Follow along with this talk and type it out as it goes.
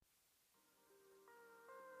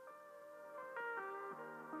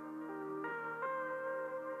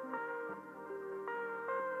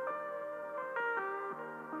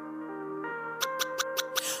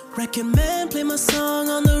Reckon man, play my song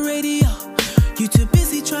on the radio. You too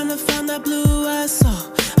busy trying to find that blue I saw.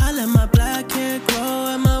 I let my black hair grow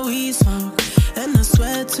and my weed smoke. And I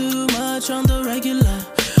sweat too much on the regular.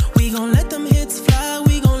 We gon' let them hits fly,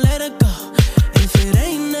 we gon' let it go. If it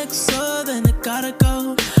ain't next, so then it gotta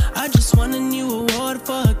go. I just won a new award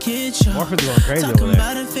for a kid show. Morphin's going crazy Talking over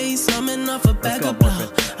there. about a face, coming off a bag of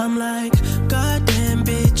blow. I'm like, goddamn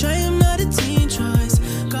bitch, I am not a teen choice.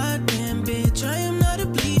 Goddamn bitch, I am not a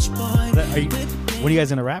bleach boy. What are you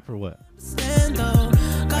guys in a rap or what?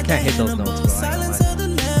 I can't hit those notes, bro. Silence of the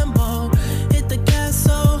Lambo. Hit the gas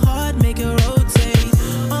so hard, make it rotate.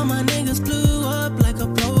 All my niggas blew up like a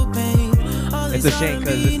propane. It's a shame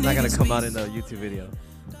because it's not gonna come out in the YouTube video.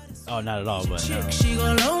 Oh, not at all, but no. She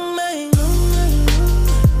gon' long man,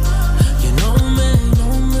 you know man,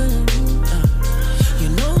 no man, you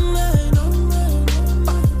know man, no man,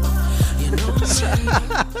 you know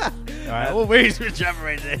man. All right, well, where's your drummer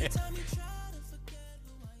right there?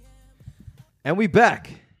 And we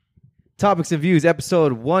back. Topics and Views,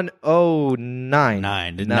 episode 109.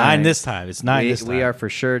 Nine this time. It's nine this time. We are for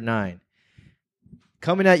sure 9.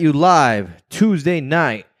 Coming at you live Tuesday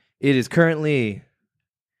night. It is currently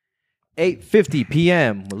 8:50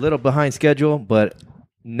 p.m. A little behind schedule, but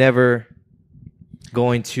never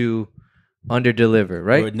going to under-deliver,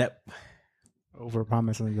 right?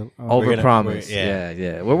 Overpromise. Overpromise.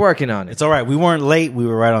 Yeah. We're working on it. It's all right. We weren't late. We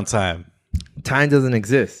were right on time. Time doesn't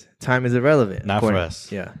exist. Time is irrelevant. Not for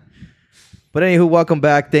us. Yeah. But anywho, welcome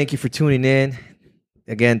back. Thank you for tuning in.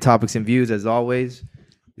 Again, Topics and Views, as always.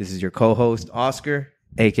 This is your co-host, Oscar,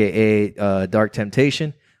 a.k.a. Dark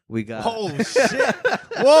Temptation. We got... Oh, shit.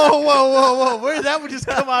 Whoa. Where did that one just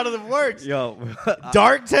come out of the works? Yo.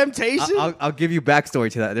 Dark Temptation? I'll give you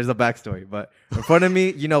backstory to that. There's a backstory. But in front of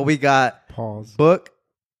me, we got Pause. Book,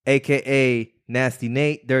 a.k.a. Nasty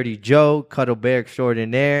Nate, Dirty Joe, Cuddle Bear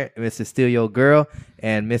Extraordinaire, Mr. Steal Your Girl,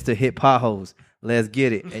 and Mr. Hit Potholes. Let's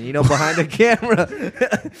get it. And behind the camera.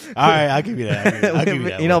 All right, I'll give you that. I'll give you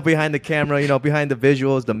that. Behind the camera, behind the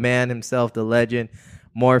visuals, the man himself, the legend,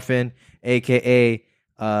 Morphin, a.k.a.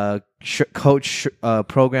 Coach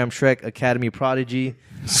Program Shrek Academy Prodigy,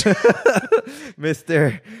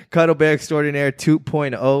 Mr. Cuddle Bear Extraordinaire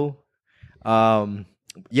 2.0.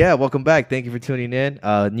 Yeah, welcome back. Thank you for tuning in.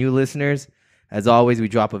 New listeners, as always, we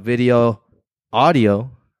drop a video, audio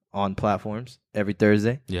on platforms every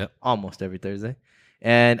Thursday. Yep. Almost every Thursday.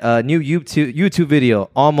 And a new YouTube video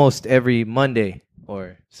almost every Monday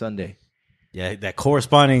or Sunday. Yeah, that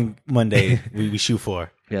corresponding Monday we shoot for.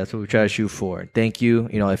 Yeah, that's what we try to shoot for. Thank you.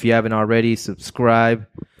 If you haven't already, subscribe.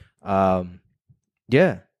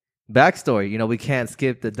 Yeah. Backstory. We can't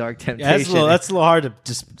skip the Dark Temptation. Yeah, that's a little hard to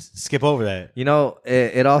just skip over that.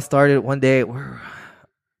 It all started one day where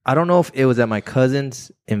I don't know if it was at my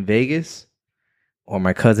cousin's in Vegas or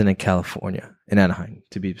my cousin in California, in Anaheim,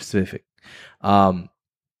 to be specific. This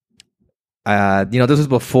was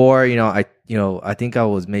before, I think I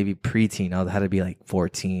was maybe preteen. I had to be like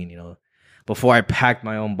 14, before I packed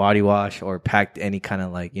my own body wash or packed any kind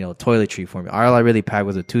of toiletry for me. All I really packed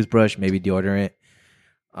was a toothbrush, maybe deodorant.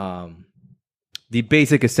 The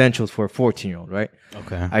basic essentials for a 14-year-old, right?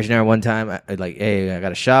 Okay. I just remember one time, I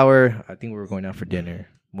got a shower. I think we were going out for dinner,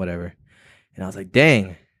 whatever. And I was like,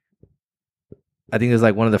 dang. I think it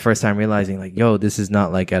was one of the first time realizing this is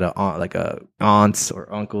not at a aunt's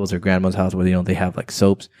or uncle's or grandma's house where they have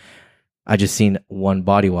soaps. I just seen one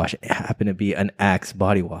body wash. It happened to be an Axe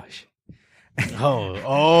body wash.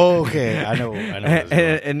 Oh, okay. I know.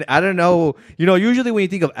 And I don't know. Usually when you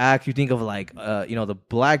think of Axe, you think of the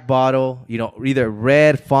black bottle. Either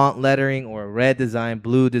red font lettering or a red design,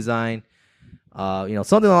 blue design.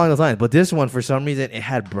 Something along those lines. But this one, for some reason, it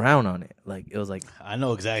had brown on it. It was I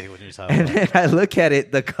know exactly what you're talking about. And then I look at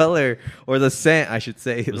it, the color or the scent, I should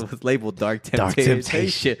say, it was labeled Dark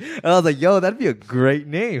Temptation. And I was like, yo, that'd be a great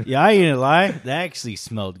name. Yeah, I ain't gonna lie. That actually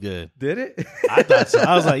smelled good. Did it? I thought so.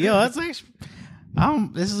 I was like, yo, that's actually,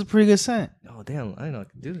 this is a pretty good scent. Oh, damn. I didn't know I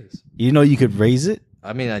could do this. You could raise it?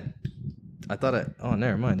 I mean, I thought oh,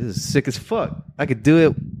 never mind. This is sick as fuck. I could do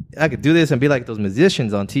it. I could do this and be like those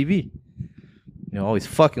musicians on TV. Always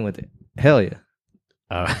fucking with it. Hell yeah.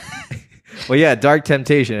 Well, yeah, Dark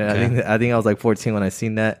Temptation. Okay. I think I was 14 when I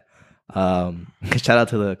seen that. Shout out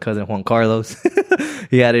to the cousin Juan Carlos.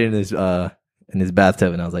 He had it in his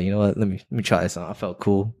bathtub, and I was like, you know what? Let me try this on. I felt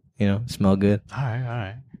cool. Smelled good. All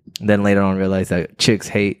right. And then later on, realized that chicks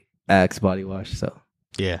hate Axe body wash. So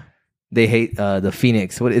yeah, they hate the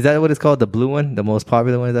Phoenix. What is that? What it's called? The blue one, the most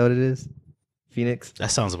popular one. Is that what it is? Phoenix.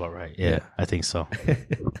 That sounds about right. Yeah. I think so.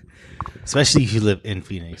 Especially if you live in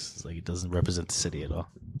Phoenix, it doesn't represent the city at all.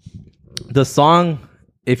 The song,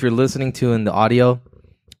 if you're listening to in the audio,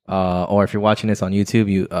 or if you're watching this on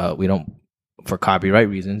YouTube, we don't, for copyright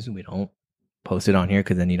reasons, we don't post it on here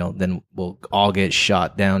because then then we'll all get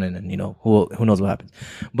shot down and then who knows what happens.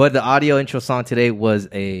 But the audio intro song today was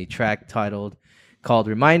a track called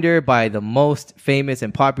 "Reminder" by the most famous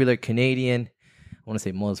and popular Canadian. I want to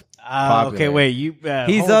say most popular. Okay, wait,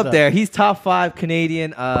 he's up there. He's top 5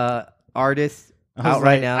 Canadian artists out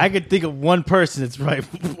right now. I could think of one person that's right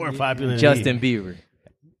more popular. Justin Bieber.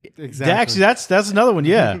 Exactly. Actually, that's another one.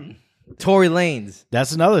 Yeah, Tory Lanez.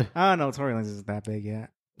 That's another. I don't know. Tory Lanez isn't that big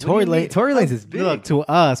yet. Tory Lanez is big. Look, to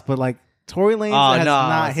us, but like Tory Lanez has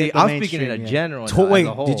not hit the I'm mainstream speaking in a yet. general. Wait, as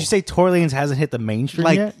a whole. did you say Tory Lanez hasn't hit the mainstream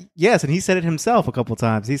Like, yet? yes, and he said it himself a couple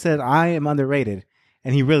times. He said, "I am underrated,"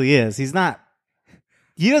 and he really is. He's not.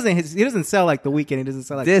 He doesn't sell like The Weeknd. He doesn't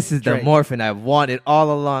sell like This is Drake. the Morphin I've wanted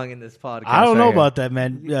all along in this podcast. I don't know right here. about that,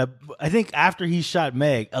 man. I think after he shot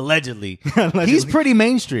Meg, allegedly, he's pretty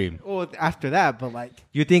mainstream. Well, after that, but like,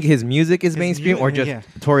 You think his music is mainstream, or just yeah.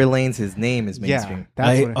 Tory Lanez, his name is mainstream? yeah,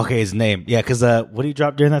 that's what Okay, his name. Yeah, because what did he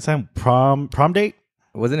drop during that time? Prom date?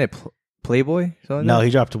 Wasn't it Playboy? Something No, like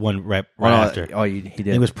he dropped one right that? Oh, no, after. Oh, he did.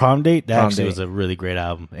 It was Prom Date. That Prom actually Date. was a really great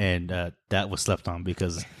album, and that was slept on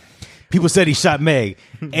because people said he shot Meg,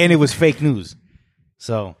 and it was fake news.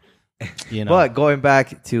 So, But going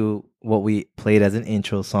back to what we played as an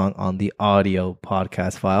intro song on the audio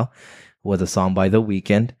podcast file was a song by The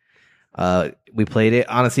Weeknd. We played it.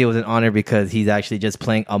 Honestly, it was an honor because he's actually just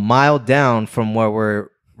playing a mile down from where we're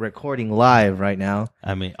recording live right now.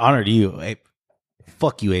 I mean, honor to you. Hey,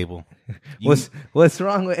 fuck you, Abel. What's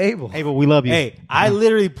wrong with Abel? Hey, but we love you. Hey, I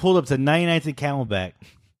literally pulled up to 99th and Camelback,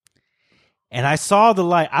 and I saw the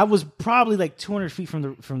light. I was probably like 200 feet from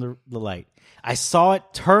the light. I saw it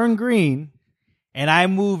turn green, and I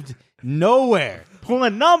moved nowhere.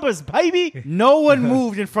 Pulling numbers, baby. No one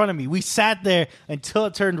moved in front of me. We sat there until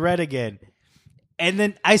it turned red again, and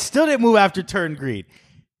then I still didn't move after it turned green.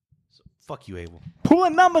 So, fuck you, Abel.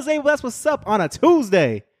 Pulling numbers, Abel. That's what's up on a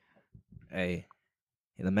Tuesday. Hey,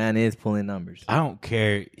 the man is pulling numbers. I don't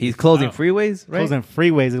care. He's closing freeways, right? Closing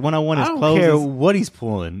freeways. 101 I is don't closed. care what he's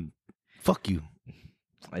pulling. Fuck you.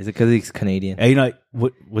 Is it because he's Canadian? Hey,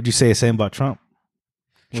 what'd you say the same about Trump?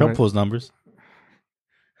 Trump What? pulls numbers.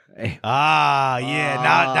 Hey.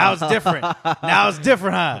 Now it's different. Now it's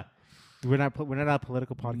different, huh? We're not a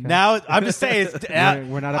political podcast. Now I'm just saying.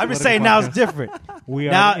 We're not a I'm just political saying now it's podcast. different. We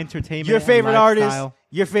are Now entertainment. Your favorite and artist. lifestyle.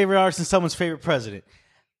 Your favorite artist and someone's favorite president.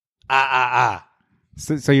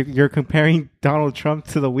 So you're comparing Donald Trump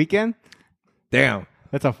to The Weeknd? Damn.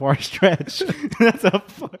 That's a far stretch. That's a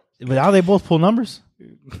far. But now they both pull numbers.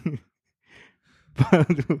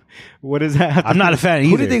 What does that have to I'm not do- a fan Who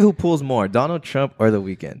either. do you think who pulls more, Donald Trump or The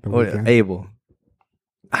Weeknd? Or Weeknd. Abel?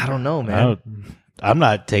 I don't know, man. I'm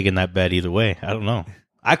not taking that bet either way. I don't know.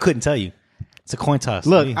 I couldn't tell you. It's a coin toss.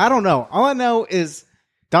 Look, I don't know. All I know is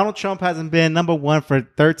Donald Trump hasn't been number one for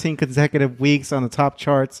 13 consecutive weeks on the top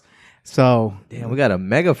charts. So Damn, we got a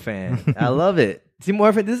mega fan. I love it. See,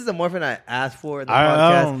 Morphin, this is a Morphin I asked for in the I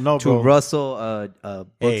podcast don't know, to bro. Russell Books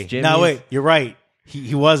Hey, Jimmy. no, wait. You're right.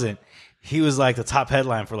 He wasn't. He was like the top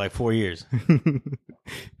headline for like 4 years. I'm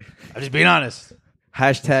just being honest.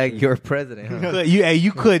 Hashtag your president. Huh?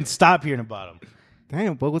 You couldn't stop hearing about him.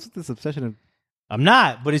 damn, but what's with this obsession of I'm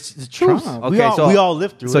not, but it's the truth. Trump. We all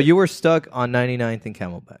lived through it. So you were stuck on 99th and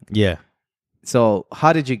Camelback. Yeah. So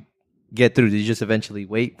how did you get through? Did you just eventually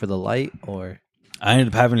wait for the light or I ended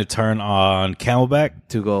up having to turn on Camelback.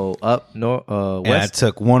 to go up And I west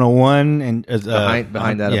took 101 and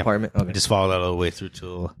behind that yeah. apartment? I Okay. just followed that all the way through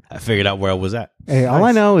till I figured out where I was at. Hey, all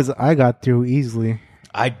I know is I got through easily.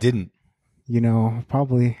 I didn't.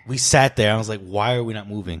 Probably We sat there. I was like, why are we not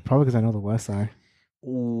moving? because I know the West Side.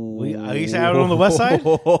 You say I don't know the West Side?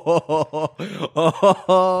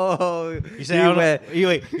 You say I don't know,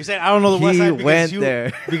 you say I don't know the West He Side because went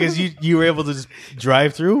there. because you were able to just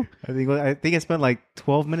drive through? I think I spent like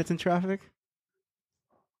 12 minutes in traffic.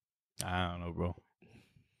 I don't know, bro.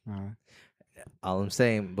 All I'm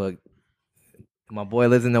saying, but my boy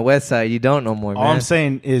lives in the West Side. You don't know more, All man. I'm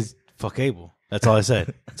saying is fuck Abel. That's all I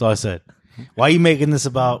said. That's all I said. Why are you making this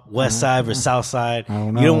about West Side versus South Side? I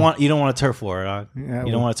don't You don't know. want a turf war, dog. Yeah,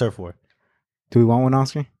 You don't want a turf war. Do we want one,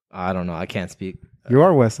 Oscar? I don't know. I can't speak. You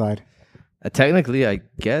are West Side. Technically, I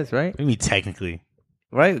guess, right? What do you mean technically?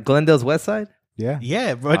 Right? Glendale's West Side? Yeah.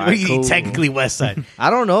 Yeah, bro. All What do right, you mean cool. technically West Side? I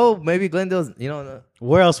don't know. Maybe Glendale's,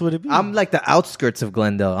 Where else would it be? I'm like the outskirts of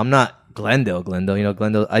Glendale. I'm not Glendale.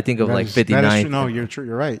 Glendale. I think of like 59. That is true. No, you're true.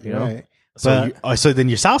 You're right. You're You know? right. so then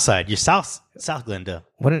you're South Side. You're South Glendale.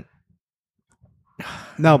 Wouldn't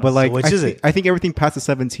No, but like, which is it? I think everything past the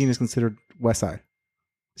 17 is considered West Side.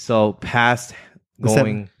 so past The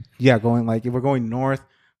seven- going Yeah, going like if we're going north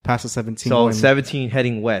past the 17. So going- 17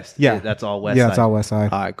 heading west. Yeah. That's all west yeah, side. it's all west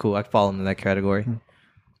side. All right, cool. I fall into that category.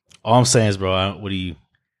 All I'm saying is, bro,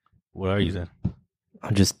 what are you then?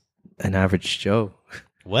 I'm just an average Joe.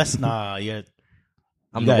 West? Nah, yeah.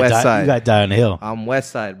 I'm the west side. You got to die on the hill. I'm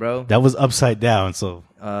west side, bro. That was upside down, so.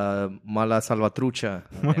 Mala Salvatrucha.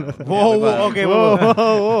 Whoa, okay, Whoa, whoa.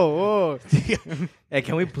 whoa, whoa. Hey,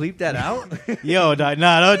 can we bleep that out? Yo,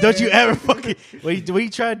 nah, don't you ever fucking. What you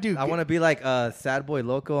trying to do? I want to be like Sad Boy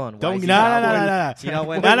Loco on Don't. YZ No. Cowboy. You know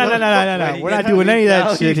when? No. We're not doing any of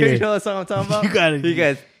that shit You here. know what song I'm talking about? You gotta. You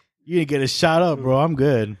guys. You didn't get a shot up, bro. I'm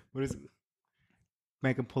good. What is it?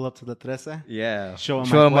 Make him pull up to the 13. Yeah. Show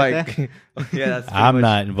him like. my Yeah, that's pretty I'm much-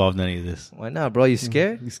 not involved in any of this. Why not, bro? You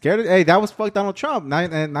scared? You scared? Hey, that was fuck Donald Trump. Now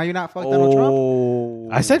you're not fuck Donald Trump. Oh.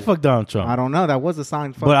 I said fuck Donald Trump. I don't know. That was a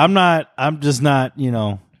sign. Fuck. But I'm not. I'm just not.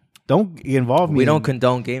 Don't involve me. We don't in-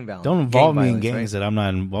 condone game violence. Don't involve me in violence, games that I'm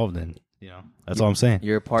not involved in. That's all I'm saying.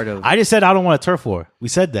 You're a part of. I just said I don't want a turf war. We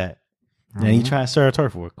said that. And he trying to start a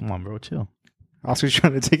turf war. Come on, bro, chill. Oscar's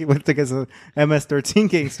trying to take it as a MS-13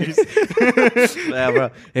 gangsters. Yeah, bro.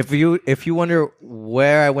 If you wonder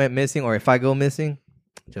where I went missing or if I go missing,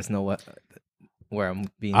 just know where I'm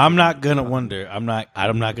being. I'm not gonna wonder. I'm not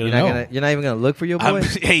gonna know. You're not even gonna look for your boy.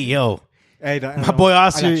 Hey, yo, Hey, my boy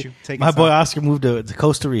Oscar. I got you. Taking My boy style. Oscar moved to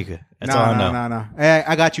Costa Rica. That's all I know. No. Hey,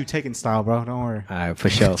 I got you taking style, bro. Don't worry. All right, for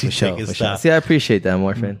sure. Taking style. See, I appreciate that,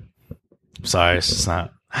 Morphin. I'm sorry, it's just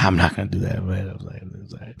not. I'm not gonna do that, man. I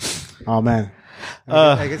was like, Oh man.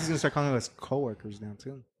 I guess he's gonna start calling us coworkers now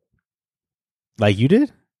too. like you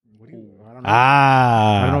did. What do you? I don't know.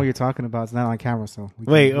 I don't know what Ah. you're talking about. It's not on camera, so we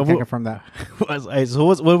Wait, can't confirm that. Hey, so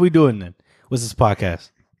what are we doing then? What's this podcast?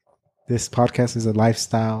 This podcast is a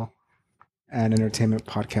lifestyle and entertainment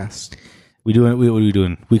podcast. What are we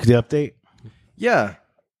doing? Weekly update. Yeah.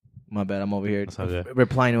 My bad. I'm over here That's all good.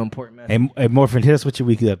 replying to important messages. Hey, Morphin, hit us with your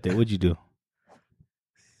weekly update. What'd you do?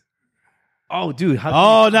 Oh, dude.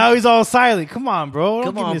 Oh, now he's all silent. Come on, bro. Don't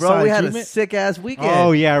come give on, me bro. silent We had a treatment. sick ass weekend.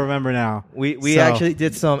 Oh yeah, I remember now. We So- actually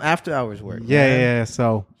did some after hours work. Yeah, man. yeah.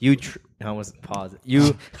 So You. I was pause.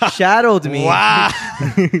 You shadowed me. Wow.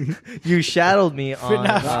 You shadowed me on,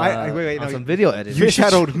 wait, on no, some video editing. you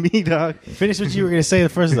shadowed me, dog. Finish what you were gonna say the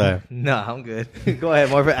first time. No, I'm good. Go ahead,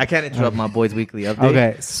 Morphin. I can't interrupt my boy's weekly update.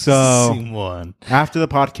 Okay, so Scene one. after the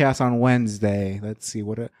podcast on Wednesday, let's see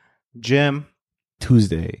gym,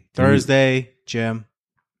 Tuesday. Thursday, gym,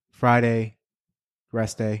 Friday,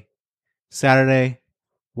 rest day, Saturday,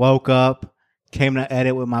 woke up, came to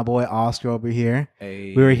edit with my boy Oscar over here.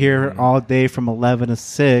 Hey. We were here all day from 11 to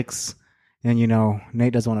 6, and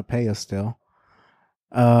Nate doesn't want to pay us still.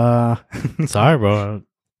 Sorry, bro.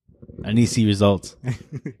 I need to see results.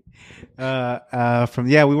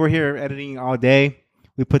 we were here editing all day.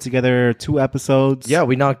 We put together 2 episodes. Yeah,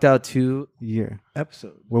 we knocked out 2 Yeah.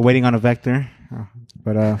 episodes. We're waiting on a vector.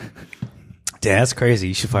 But Damn, that's crazy.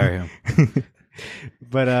 You should fire him.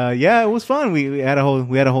 yeah, it was fun. We had a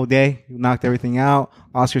whole day. We knocked everything out.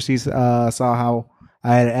 Oscar saw how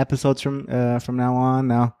I had episodes from now on.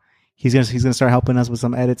 Now he's gonna start helping us with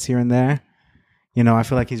some edits here and there. I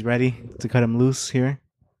feel like he's ready to cut him loose here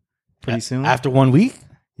pretty soon. After 1 week?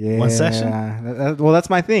 Yeah. one session? Well, that's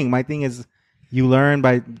my thing. My thing is you learn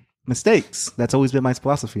by mistakes. That's always been my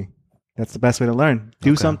philosophy. That's the best way to learn.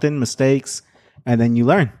 Do something, mistakes, and then you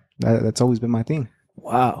learn. That's always been my thing.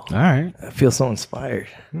 Wow. All right. I feel so inspired.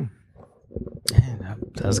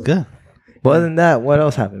 That's good. But other than that, what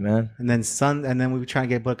else happened, man? And then we were trying to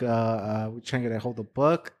get book. We were trying to get a hold of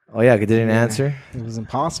book. Oh, yeah, I didn't answer. It was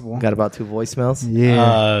impossible. Got about 2 voicemails.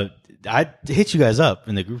 Yeah. I hit you guys up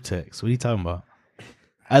in the group text. What are you talking about?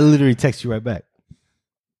 I literally text you right back.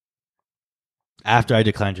 After I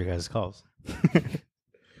declined your guys' calls.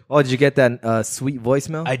 Oh, did you get that sweet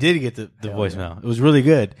voicemail? I did get the voicemail. It was really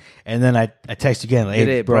good. And then I texted you again. Like, Did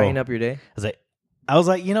hey, it bro. brighten up your day? I was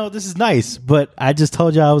like, this is nice, but I just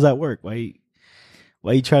told you I was at work. Why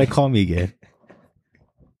you trying to call me again?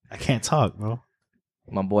 I can't talk, bro.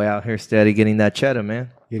 My boy out here steady getting that cheddar, man.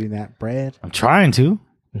 Getting that bread. I'm trying to.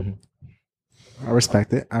 I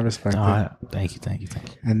respect it. Thank you.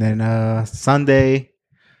 And then Sunday,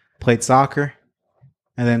 played soccer.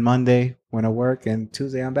 And then Monday, went to work. And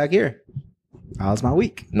Tuesday, I'm back here. That was my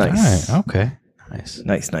week. Nice. All right. Okay.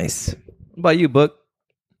 Nice. Nice. What about you, Book?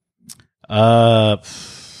 I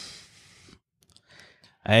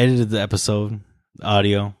edited the episode, the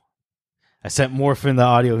audio. I sent Morphin the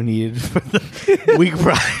audio he needed for the week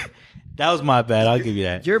prior. That was my bad. I'll give you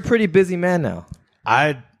that. You're a pretty busy man now.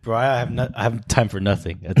 I have time for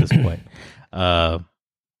nothing at this point. I'm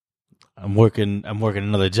working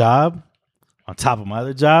another job on top of my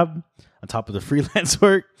other job, on top of the freelance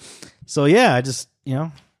work. So yeah, I just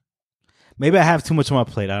Maybe I have too much on my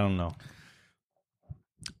plate. I don't know.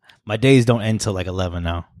 My days don't end till like 11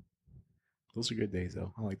 now. Those are good days,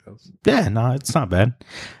 though. I like those. Yeah, no, it's not bad.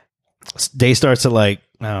 Day starts at like,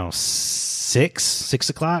 I don't know, 6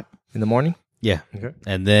 o'clock. In the morning? Yeah. Okay.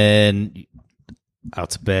 And then out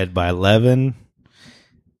to bed by 11.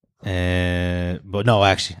 But no,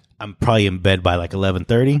 actually, I'm probably in bed by like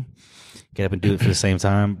 11:30. Get up and do it for the same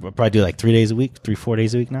time. I'll probably do it like 3 days a week, 4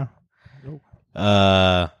 days a week now.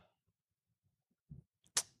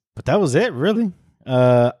 But that was it, really.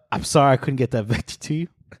 I'm sorry I couldn't get that vector to you.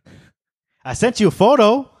 I sent you a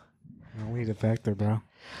photo. No, we need a vector, bro.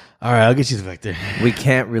 All right, I'll get you the vector. We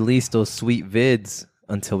can't release those sweet vids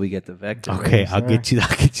until we get the vector. Okay, I'll get you.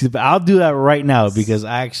 I'll do that right now because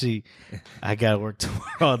I gotta work tomorrow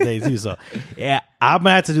all day too. So yeah, I'm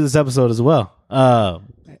gonna have to do this episode as well.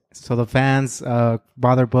 So the fans,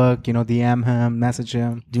 bother Book, DM him, message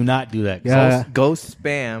him. Do not do that. Yeah. Go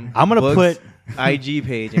spam. I'm gonna Book's put IG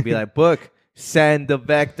page and be like, Book, send the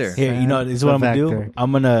vector. Here, this is what I'm gonna do.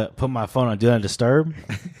 I'm gonna put my phone on Do Not Disturb,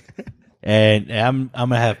 and I'm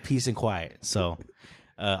gonna have peace and quiet. So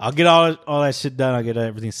I'll get all that shit done. I'll get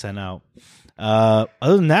everything sent out.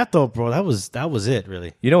 Other than that, though, bro, that was it,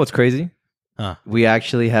 really. You know what's crazy? Huh. We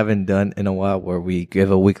actually haven't done in a while where we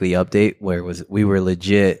give a weekly update where we were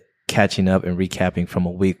legit catching up and recapping from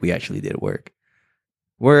a week we actually did work.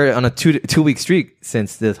 We're on a 2-week streak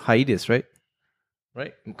since the hiatus, right?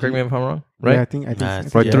 Right? Correct me if I'm wrong. Right? Yeah, I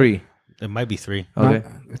think Or Yeah. 3. It might be 3. Okay.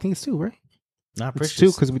 I think it's 2, right? Not It's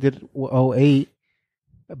pretty 2 because we did 08,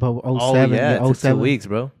 but 07. Oh, yeah. It's 07. 2 weeks,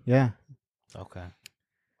 bro. Yeah. Okay.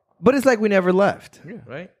 But it's like we never left. Yeah.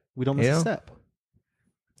 Right? We don't miss Yeah. a step.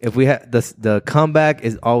 If we had the comeback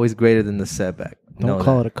is always greater than the setback. Don't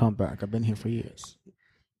call it a comeback. I've been here for years.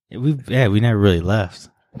 We never really left.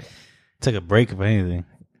 Took a break, if anything.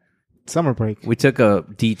 Summer break. We took a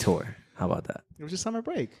detour. How about that? It was just summer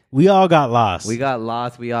break. We all got lost. We got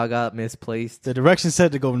lost. We all got misplaced. The direction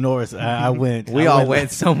said to go north. I went. We all went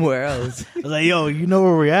somewhere else. I was like, yo, you know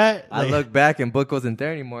where we're at? I look back and Book wasn't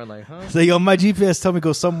there anymore. Like, huh? So, yo, my GPS told me to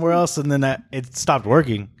go somewhere else, and then it stopped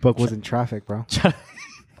working. Book was in traffic, bro.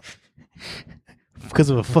 Because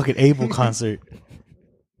of a fucking Abel concert.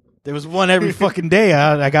 There was one every fucking day.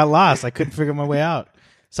 I got lost. I couldn't figure my way out.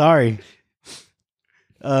 Sorry.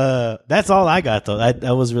 That's all I got, though.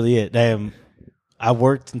 That was really it. Damn. I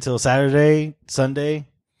worked until Saturday, Sunday.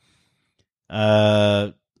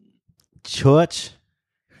 Church.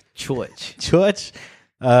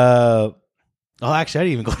 Oh, actually, I didn't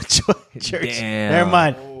even go to church. Damn. Never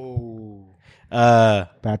mind.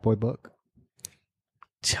 Bad boy Book.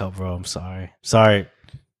 Yo, bro, I'm sorry. Sorry.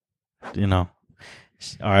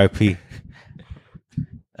 R.I.P.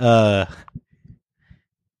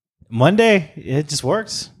 Monday, it just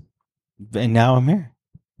works. And now I'm here.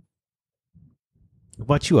 What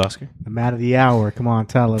about you, Oscar? The man of the hour. Come on,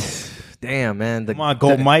 tell us. Damn, man. Come on,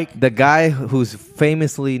 Gold Mike. The guy who's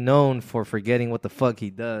famously known for forgetting what the fuck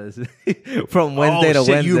he does from Wednesday to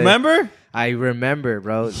Wednesday. You remember? I remember,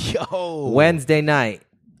 bro. Yo. Wednesday night.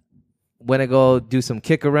 Went to go do some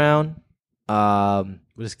kick around. What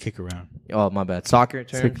is kick around? Oh, my bad. Soccer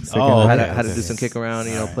terms. Had Had to do some kick around,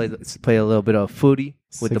 play a little bit of foodie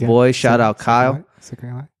with the Second- boys. Shout out Kyle.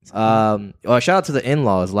 Second Shout out to the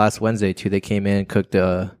in-laws last Wednesday too. They came in, cooked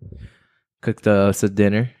us a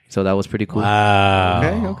dinner, so that was pretty cool.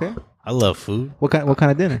 Wow. Okay. I love food. What kind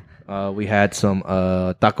of dinner? We had some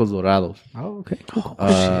tacos dorados, Oh, okay. Cool.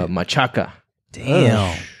 machaca.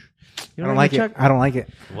 Damn. You I don't like it. I don't like it.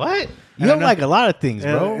 What? You don't like a lot of things,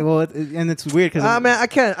 bro. Well, and it's weird because Man, I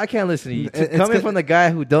can't listen to you. It's Coming good- from the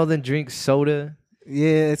guy who doesn't drink soda,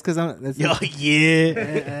 yeah, it's because I'm. Yo,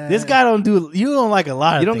 yeah. This guy don't do. You don't like a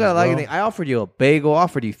lot of you don't things, gotta like bro. anything. I offered you a bagel,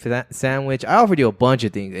 offered you that sandwich, I offered you a bunch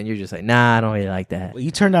of things, and you're just like, nah, I don't really like that. Well,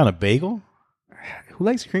 you turned down a bagel? Who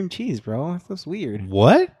likes cream cheese, bro? That's weird.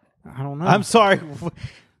 What? I don't know. I'm sorry.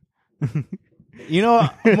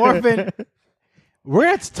 Morphin, we're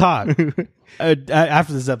going to talk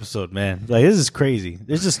after this episode, man. Like, this is crazy.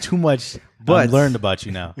 There's just too much But- I've learned about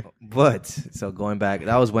you now. But so going back,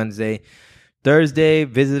 that was Wednesday. Thursday,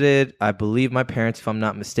 visited, I believe, my parents, if I'm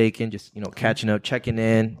not mistaken. Just catching up, checking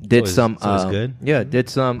in. Did some. Good. Yeah, did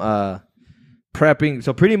some prepping.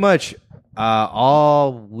 So pretty much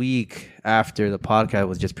all week after the podcast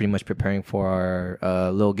was just pretty much preparing for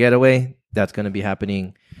our little getaway. That's going to be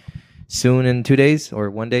happening soon in 2 days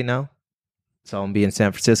or 1 day now. So I'm gonna be in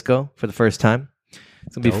San Francisco for the first time.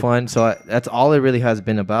 It's gonna be fun. So that's all it really has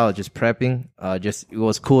been about, just prepping. Just what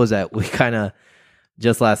was cool is that we kind of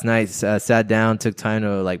just last night sat down, took time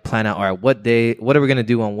to like plan out, all right, what are we gonna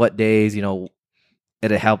do on what days?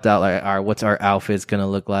 it helped out like what's our outfits gonna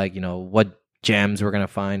look like, what gems we're gonna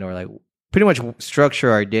find, or like pretty much structure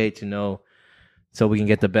our day to know so we can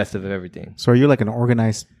get the best of everything. So are you like an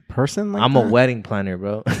organized person? Like I'm that? a wedding planner,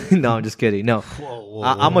 bro. No, I'm just kidding. No,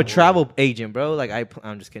 I'm a travel agent, bro. Like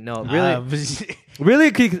I'm just kidding. No, really,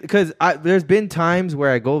 really, because there's been times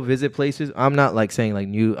where I go visit places. I'm not like saying like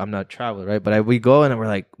I'm not a traveler, right? But we go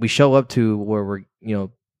and we show up to where we're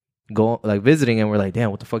go like visiting, and we're like,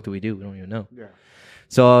 damn, what the fuck do we do? We don't even know. Yeah.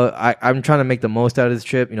 So I'm trying to make the most out of this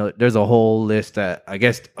trip. There's a whole list that I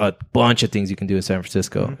guess a bunch of things you can do in San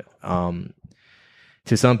Francisco. Mm-hmm.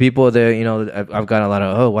 To some people, I've got a lot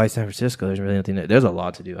of, why San Francisco? There's really nothing. There's a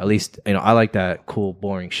lot to do. At least, I like that cool,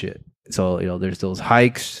 boring shit. So, there's those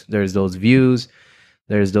hikes, there's those views,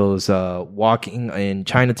 there's those walking in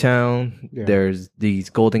Chinatown. Yeah. There's these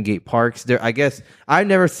Golden Gate Parks. I guess I've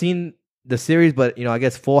never seen the series, but I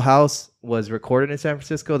guess Full House was recorded in San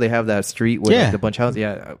Francisco. They have that street with like, the bunch of houses.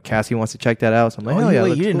 Yeah, Cassie wants to check that out. So I'm like,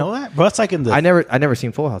 you didn't know that, bro? That's like in the. I never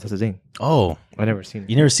seen Full House. That's the thing. Oh, I never seen it.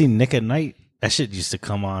 You never seen Nick at Night? That shit used to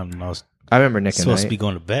come on when I remember Nick at Night. Supposed to be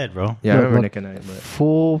going to bed, bro. Yeah, I remember Nick at Night. But.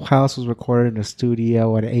 Full House was recorded in a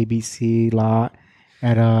studio at an ABC lot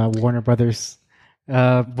at Warner Brothers.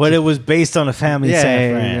 But it was based on a family in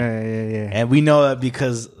San Fran. Yeah. And we know that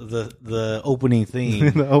because the opening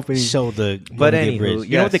theme showed the but anywho, bridge.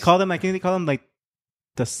 You know what they call them? I think they call them like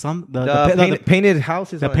the painted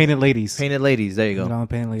houses. The painted ladies. Painted ladies. There you go. The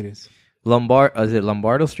painted ladies. Is it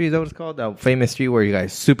Lombardo Street? Is that what it's called? That famous street where you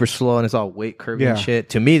guys super slow and it's all weight curvy and shit.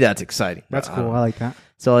 To me, that's exciting. That's cool. I like that.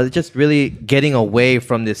 So it's just really getting away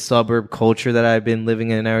from this suburb culture that I've been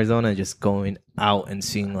living in Arizona and just going out and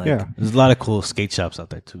seeing like... Yeah. There's a lot of cool skate shops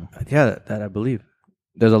out there too. Yeah, that I believe.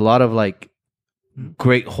 There's a lot of like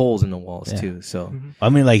great holes in the walls too. So I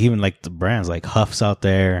mean, like even like the brands like Huff's out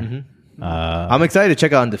there. Mm-hmm. I'm excited to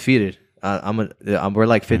check out Undefeated. We're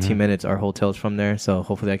like 15 minutes. Our hotel's from there, so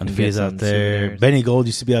hopefully I can get some out there. souvenirs. Benny Gold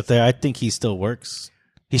used to be out there. I think he still works.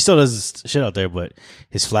 He still does shit out there, but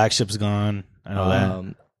his flagship's gone. I know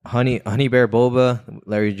that. Honey Bear Boba,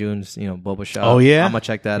 Larry June's, boba shop. Oh yeah, I'm gonna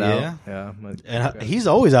check that out. Yeah, and he's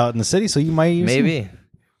always out in the city, so you might use maybe. Him.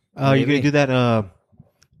 You're gonna do that.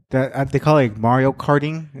 That they call it like Mario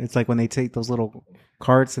karting. It's like when they take those little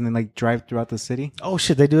carts and then like drive throughout the city. Oh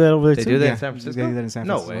shit, they do that over there too. They do that in San Francisco. They do that in San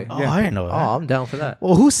Francisco. No way. Oh, yeah. I didn't know that. Oh, I'm down for that.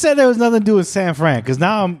 Well, who said there was nothing to do in San Fran? Because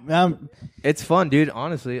now I'm. It's fun, dude.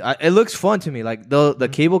 Honestly, it looks fun to me. Like the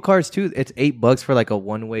cable cars too. It's $8 for like a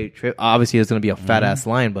one-way trip. Obviously, it's gonna be a fat ass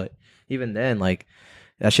line, but even then, like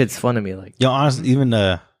that shit's fun to me. Like, honestly, even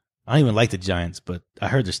I don't even like the Giants, but I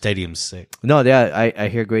heard their stadium's sick. No, yeah, I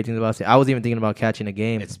hear great things about it. I was even thinking about catching a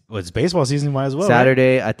game. It's baseball season, might as well.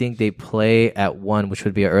 Saturday, right? I think they play at 1, which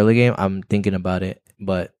would be an early game. I'm thinking about it,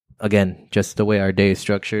 but again, just the way our day is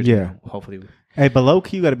structured. Yeah, hopefully. Hey, but low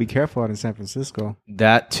key, you got to be careful out in San Francisco.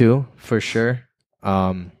 That too, for sure.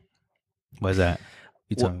 What is that?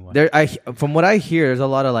 You tell me what. From what I hear, there's a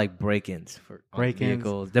lot of like break-ins for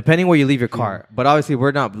vehicles, depending where you leave your car. Yeah. But obviously,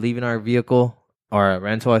 we're not leaving our vehicle or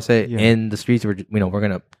rental. I say in the streets. We're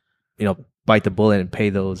gonna bite the bullet and pay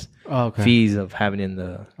those fees of having in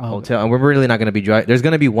the hotel. And we're really not gonna be driving. There's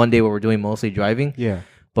gonna be one day where we're doing mostly driving. Yeah,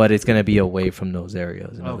 but it's gonna be away from those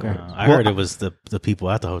areas. I heard it was the people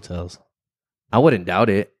at the hotels. I wouldn't doubt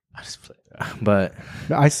it. I just play but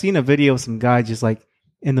I seen a video of some guy just like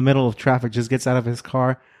in the middle of traffic, just gets out of his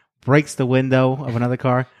car, breaks the window of another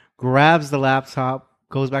car, grabs the laptop,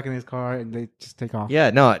 goes back in his car, and they just take off.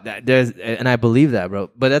 Yeah, no, and I believe that, bro.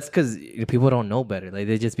 But that's because people don't know better. Like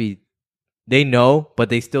they know, but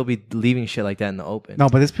they still be leaving shit like that in the open. No,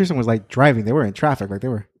 but this person was like driving. They were in traffic, like they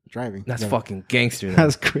were driving. That's fucking gangster.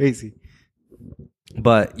 That's crazy.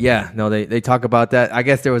 But yeah, no, they talk about that. I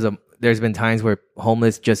guess there's been times where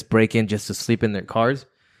homeless just break in just to sleep in their cars.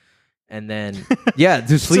 And then,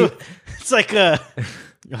 to sleep. So, it's like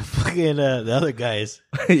fucking the other guys.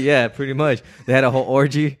 Yeah, pretty much. They had a whole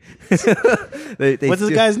orgy. What's this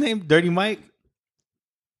guy's name? Dirty Mike?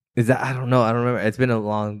 Is that? I don't know. I don't remember. It's been a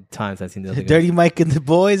long time since I've seen the other Dirty Mike and the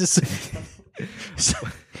boys.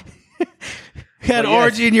 You had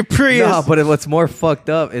orgy in your Prius. No, but what's more fucked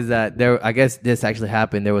up is that I guess this actually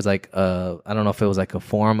happened. There was like I don't know if it was like a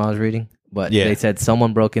forum I was reading, but they said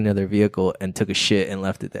someone broke into their vehicle and took a shit and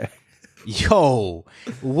left it there. Yo,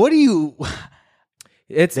 what do you?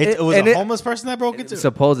 It was a homeless person that broke into.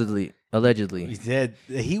 Supposedly, allegedly, he said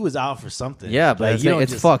he was out for something. Yeah, but like,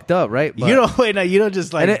 it's fucked up, right? But, you don't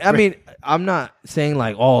just like. I mean, I'm not saying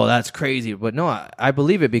like, oh, that's crazy, but no, I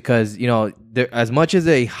believe it because as much as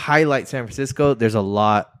they highlight San Francisco, there's a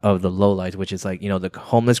lot of the lowlights, which is like the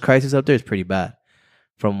homeless crisis up there is pretty bad.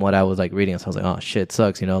 from what I was like reading. So I was like, oh shit,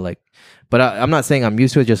 sucks, you know, like. But I'm not saying I'm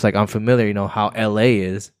used to it. Just like I'm familiar, you know, how LA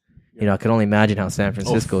is. You know, I can only imagine how San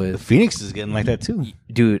Francisco is. Phoenix is getting like that too,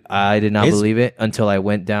 dude. I did not believe it until I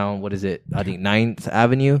went down. What is it? I think 9th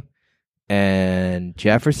Avenue and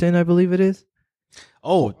Jefferson, I believe it is.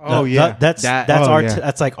 Yeah, that's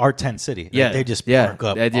that's like our tent city. Like, Yeah, they just park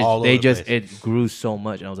up all over the place. It grew so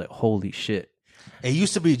much, and I was like, holy shit. It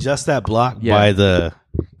used to be just that block by the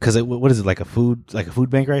because what is it like a food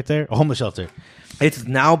bank right there, a homeless shelter. It's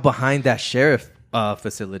now behind that sheriff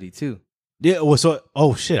facility too. Yeah, well,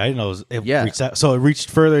 shit, I didn't know it reached that. So it reached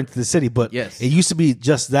further into the city, but yes, it used to be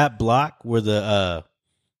just that block where the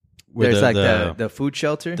the food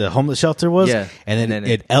shelter, the homeless shelter was, yeah, and then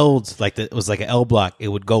it L'd it was like an L block. It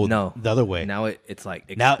would go the other way. Now it's like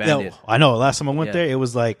expanded. Now I know. Last time I went there, it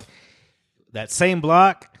was like that same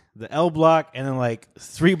block, the L block, and then like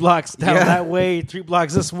 3 blocks down that way, 3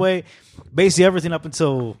 blocks this way, basically everything up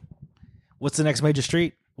until what's the next major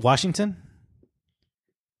street? Washington.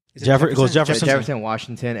 Jefferson,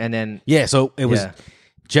 Washington, and then so it was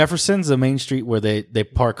Jefferson's the main street where they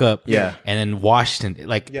park up, and then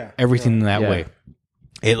Washington, everything that way.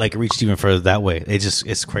 It like reached even further that way.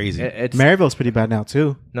 It's crazy. Maryville's pretty bad now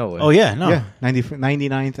too. No way. Oh yeah, no. Yeah,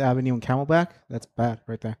 99th Avenue and Camelback. That's bad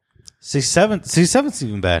right there. 67th's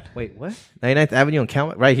even bad. Wait, what? 99th Avenue and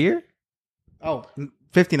Camelback right here? Oh,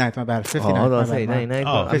 59th, my bad. 59th. Oh, I say 99th.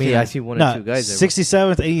 Oh, I mean, I see one or two guys there.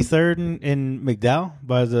 67th, 83rd in McDowell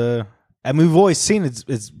by the. I mean, we've always seen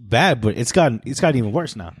it's bad, but it's gotten even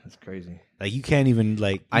worse now. That's crazy. Like you can't even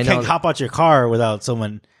can't hop out your car without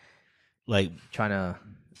someone like trying to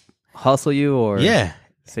hustle you or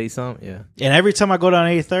say something. Yeah. And every time I go down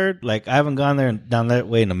 83rd, like I haven't gone there down that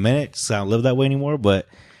way in a minute, so I don't live that way anymore. But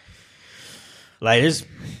like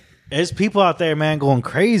there's people out there, man, going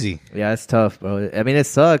crazy. Yeah, it's tough, bro. I mean, it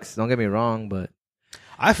sucks. Don't get me wrong, but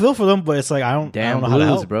I feel for them. But it's like I don't know how to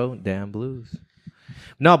help, bro. Damn blues.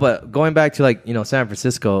 No, but going back to like San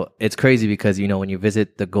Francisco, it's crazy because when you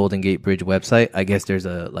visit the Golden Gate Bridge website, I guess there's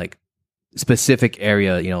a like specific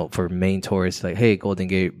area for main tourists. Like, hey, Golden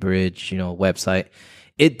Gate Bridge, website.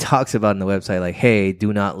 It talks about in the website like, hey,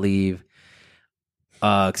 do not leave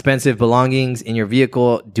expensive belongings in your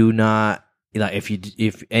vehicle. Do not.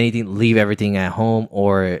 If anything, leave everything at home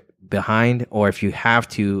or behind, or if you have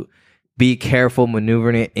to, be careful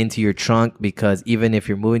maneuvering it into your trunk because even if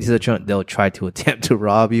you're moving to the trunk, they'll try to attempt to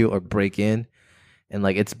rob you or break in, and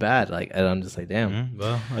like it's bad. Like I'm just like, damn. Mm-hmm.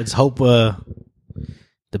 Well, I just hope the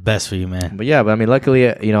best for you, man. But yeah, I mean, luckily,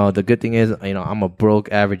 the good thing is, I'm a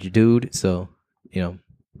broke average dude, so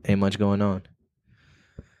ain't much going on.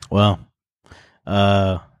 Well,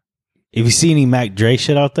 if you see any Mac Dre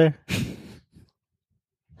shit out there.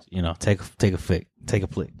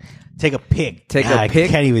 Take a pic. I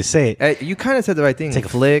can't even say it. You kind of said the right thing. Take a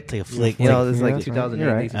flick. Take a flick. This is like 2008.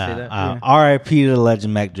 Right. They used to say that. R.I.P. to the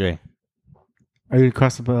legend Mac Dre. Are you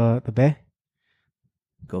across the bay?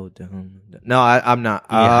 Go down. No, I'm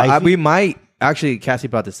not. We might actually. Cassie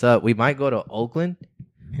brought this up. We might go to Oakland,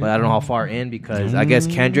 but I don't know how far in because I guess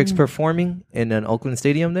Kendrick's performing in an Oakland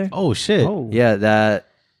stadium there. Oh shit! Oh. Yeah, that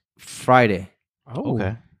Friday. Oh,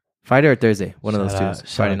 okay. Friday or Thursday, one of those two.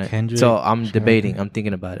 Friday night. Kendrick. So I'm debating. I'm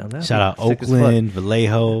thinking about it. Shout out Oakland,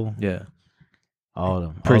 Vallejo. Yeah. All of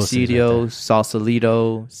them. Presidio,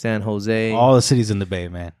 Sausalito, San Jose. All the cities in the Bay,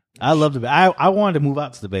 man. I love the Bay. I wanted to move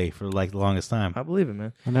out to the Bay for like the longest time. I believe it,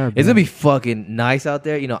 man. It's gonna be fucking nice out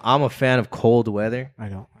there. I'm a fan of cold weather. I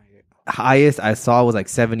don't. Highest I saw was like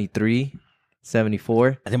 73,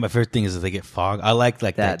 74. I think my favorite thing is that they get fog. I like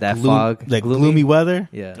that fog, like gloomy weather.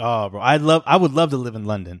 Yeah. Oh, bro, I would love to live in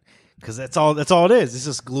London because that's all it is. It's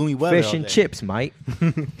just gloomy weather. Fish and chips, mate.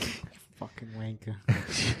 Fucking wanker.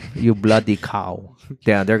 You bloody cow.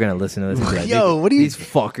 Damn, they're gonna listen to this. And be like, yo, what are you? These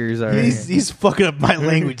fuckers are. He's fucking up my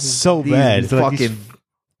language so bad. These fucking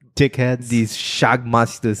dickheads. These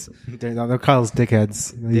shagmasters. They'll call us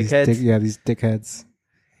dickheads. Dickheads? These dickheads.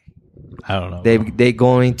 I don't know. They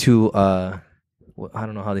going to I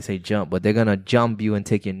don't know how they say jump, but they're gonna jump you and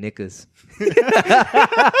take your knickers.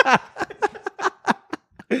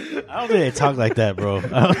 I don't think they talk like that, bro.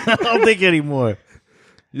 I don't think anymore.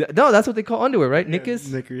 No, that's what they call underwear, right? Knickers.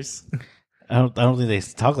 Knickers. I don't think they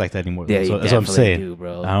talk like that anymore. Yeah, that's what I'm saying, do,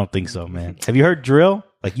 bro. I don't think so, man. Have you heard drill?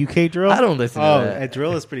 Like UK drill? I don't listen to that.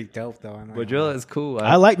 Drill is pretty dope, though. But drill is cool.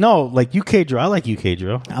 I like UK drill. I like UK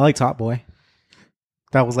drill. I like Top Boy.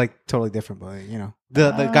 That was like totally different, but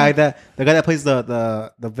the guy that plays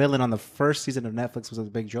the villain on the first season of Netflix was a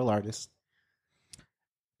big drill artist.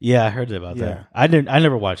 Yeah, I heard about that. I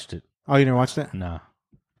never watched it. Oh, you never watched it? No.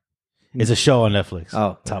 It's a show on Netflix.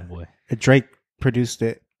 Oh, Top Boy. Drake produced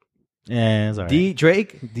it. Yeah, it's all right. D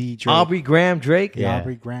Drake, D Drake. Aubrey Graham Drake, Yeah.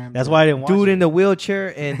 Aubrey Graham. That's why I didn't watch dude it. in the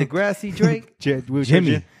wheelchair and Degrassi Drake,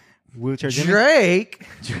 Jimmy. Wheelchair Jimmy. Drake.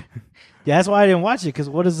 Yeah, that's why I didn't watch it. Because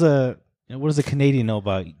what does a Canadian know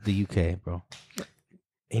about the UK, bro?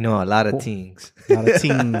 You know a lot of things. A lot of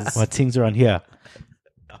teens. What things are on here?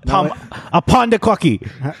 No, Upon the cocky.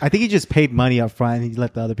 I think he just paid money up front and he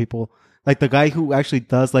let the other people, like the guy who actually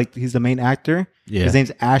does, like he's the main actor. Yeah. His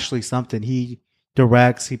name's Ashley something. He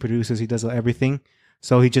directs, he produces, he does everything.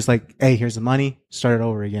 So he just like, hey, here's the money, start it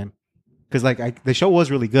over again. Because like the show was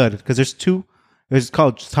really good. Because there's two. It's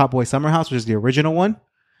called Top Boy Summer House, which is the original one,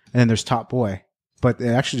 and then there's Top Boy. But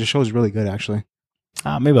actually, the show is really good. Actually,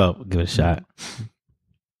 Maybe I'll give it a shot.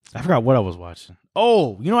 I forgot what I was watching.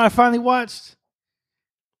 Oh, you know what I finally watched?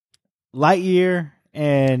 Lightyear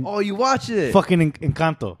and Oh, you watched it? fucking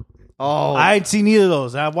Encanto. Oh, I ain't seen either of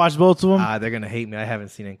those. I watched both of them. they're gonna hate me. I haven't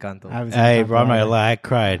seen Encanto. Hey, bro, I'm not gonna lie. I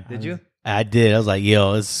cried. Did you? I did. I was like,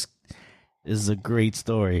 yo, this is a great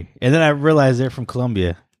story. And then I realized they're from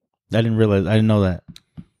Colombia. I didn't know that.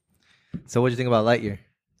 So, what did you think about Lightyear?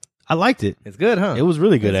 I liked it. It's good, huh? It was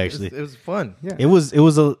really good, actually. It was fun. Yeah. It was a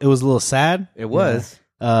little sad. It was.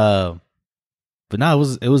 But no,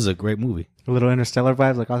 it was a great movie. A little Interstellar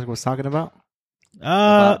vibes, like Oscar was talking about.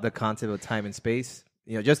 About the concept of time and space.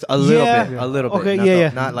 You know, just a little Yeah. bit. A little bit. Okay, Not yeah.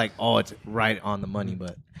 Not like, oh, it's right on the money,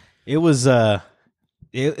 but It was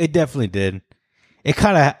it definitely did. It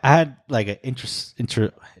kind of had like an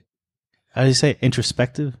how do you say it?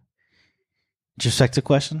 Introspective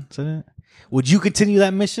question. Is that it? Would you continue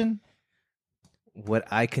that mission? would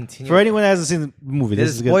I continue? For anyone that hasn't seen the movie, This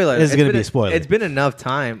this is is spoiler. This is It's going to been be a spoiler. It's been enough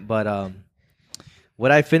time, but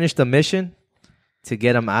would I finish the mission to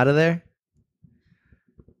get him out of there?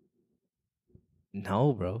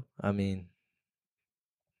 No, bro. I mean,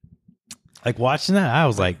 like watching that, I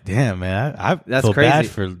was like, "Damn, man, I That's feel crazy. bad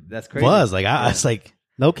for That's crazy. Buzz." Like, I was like,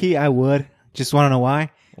 Low key, I would. Just want to know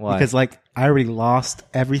why? Why? Because like I already lost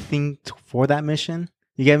everything for that mission.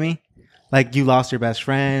 You get me? Like you lost your best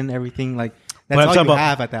friend, everything. Like that's But I'm all you talking about-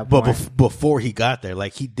 have at that but point. before he got there,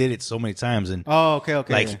 like he did it so many times, and Oh, okay.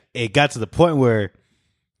 like yeah. it got to the point where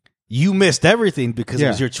you missed everything because it Yeah.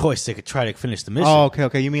 was your choice to try to finish the mission. Oh,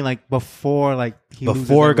 okay. You mean like before, like he loses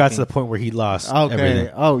Before it got to the everything. point where he lost Okay. everything.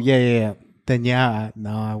 Oh, yeah. Then yeah,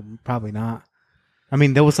 no, probably not. I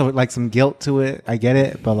mean, there was some guilt to it. I get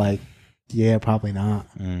it, but like, yeah, probably not.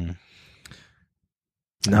 Mm.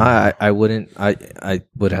 no, I wouldn't. I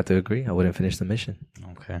would have to agree. I wouldn't finish the mission.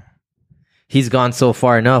 Okay. He's gone so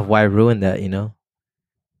far enough. Why ruin that? You know.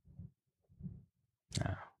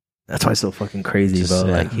 Yeah. That's why it's so fucking crazy, Just, bro.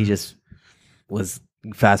 yeah. Like he just was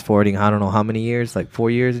fast forwarding. I don't know how many years, like 4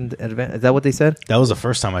 years in advance. Is that what they said? That was the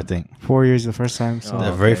first time, I think. 4 years the first time. So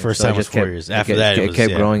The very first So it time was just 4 kept- years. it After kept- that, it it was,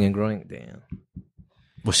 kept yeah. growing and growing. Damn.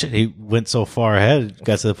 Well, shit, he went so far ahead.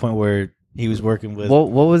 Got to the point where he was working with. What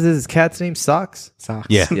was his cat's name? Socks. socks.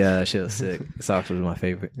 Yeah. Yeah, that shit was sick. Socks was my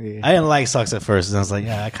favorite. Yeah. I didn't like Socks at first, and I was like,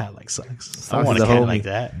 yeah, I kind of like Socks. I Socks want is a a cat homie. like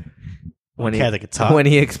that. When A he, cat that could talk. when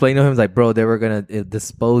he explained to him, he's like, bro, they were gonna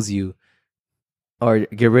dispose you or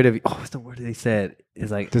get rid of you. Oh, what's the word they said?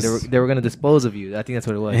 It's like they were gonna dispose of you. I think that's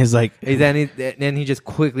what it was. And he's like, And then he just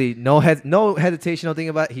quickly, no hesitation, no thinking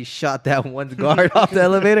about it, he shot that one guard off the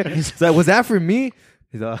elevator. He's like, was that for me?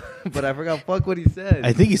 He's like, but I forgot fuck what he said.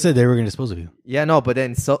 I think he said they were going to dispose of you. Yeah, no, but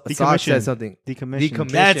then Sock Decommission. said something.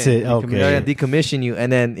 Decommission. That's it. Okay. Yeah, decommission you.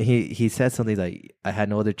 And then he said something like, I had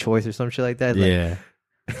no other choice or some shit like that. Like, Yeah.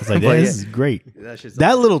 I was like, But this yeah. is great. that shit's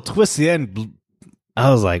That little twist at the end,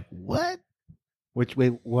 I was like, what? Which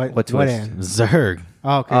wait, what? What twist? end? Zerg.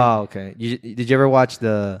 Oh, okay. Oh, okay. Did you ever watch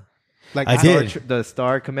the like I Star did. Trek- the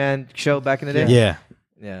Star Command show back in the day? Yeah.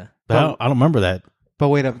 Yeah. But I don't remember that. But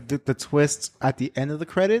wait up, the twists at the end of the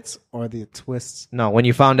credits or the twists? No, when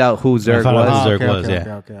you found out who Zerg found out was. who Zerg okay, was,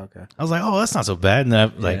 okay, yeah. okay. I was like, oh, that's not so bad. And then I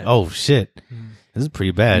was like, Yeah. oh, shit. This is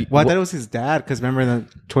pretty bad. Well, I thought it was his dad because remember in the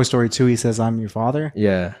Toy Story 2 he says, "I'm your father."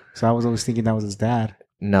 Yeah. So I was always thinking that was his dad.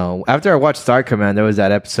 No. After I watched Star Command, there was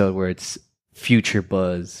that episode where it's future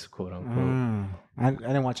Buzz, quote unquote. I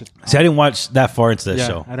didn't watch it. See, I didn't watch that far into the Yeah,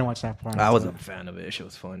 show. I didn't watch that part. I wasn't a fan of it. It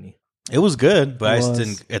was funny. It was good, but It I just was.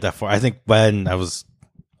 didn't get that far. I think when I was,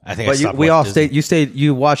 I think I But stopped we all watching Disney. stayed.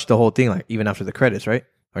 You watched the whole thing, like even after the credits, right?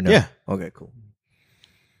 Or no? Yeah. Okay, cool.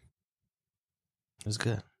 It was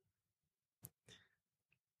good.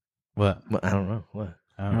 What? But I don't know what.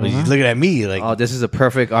 I don't know. He's looking at me like, Oh, this is a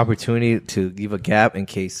perfect opportunity to leave a gap in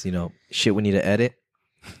case shit we need to edit.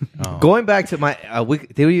 oh. Going back to my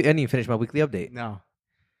week, did we any finish my weekly update? No.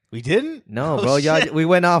 We didn't? No, Oh, bro. Y'all, shit. we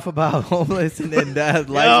went off about homeless and then that.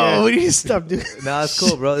 No, we need to stop doing No, it's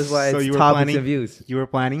cool, bro. This is why So it's you were topics planning- and views. You were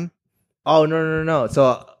planning? Oh no.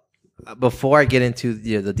 So before I get into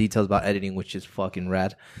the details about editing, which is fucking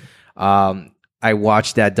rad, I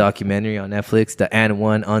watched that documentary on Netflix, the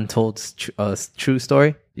And1 Untold True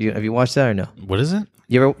Story. Have you watched that or no? What is it?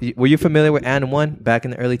 Were you familiar with And1 back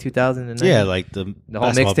in the early 2000s? Yeah, like the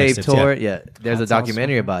whole mixtape tour. Yeah, there's That's a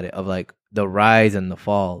documentary awesome. about it, of like the rise and the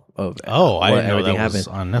fall of I didn't know everything that was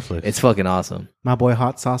happened. on Netflix. It's fucking awesome. My boy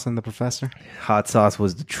Hot Sauce and the Professor. Hot Sauce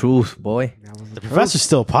was the truth, boy. That was the Professor's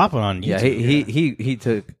still popping on YouTube. Yeah, he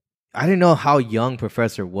took. I didn't know how young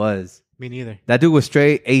Professor was. Me neither. That dude was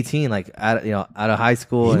straight 18, like out of high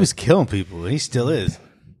school. He and- was killing people, and he still is.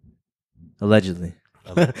 allegedly.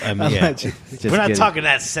 I mean, yeah. Just We're not kidding. talking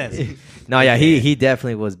that sense. No, yeah, he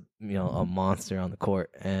definitely was, a monster on the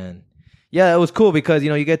court. And yeah, it was cool because,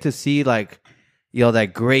 you get to see like,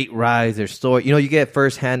 that great rise, their story. You get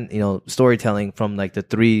firsthand, storytelling from like the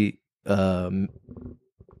three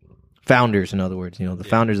founders, in other words, the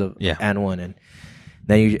founders of And1. And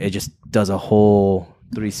then it just does a whole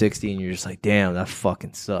 360 and you're just like, damn, that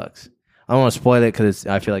fucking sucks. I don't want to spoil it because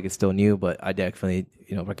I feel like it's still new, but I definitely,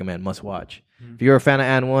 recommend must watch. Mm-hmm. If you're a fan of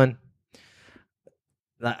And1,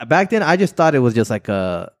 back then I just thought it was just like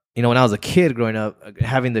when I was a kid growing up,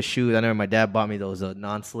 having the shoes. I remember my dad bought me those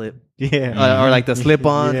non-slip, Yeah. or like the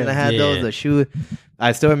slip-ons, and I had Yeah. those. The shoe.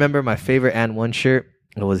 I still remember my favorite And1 shirt.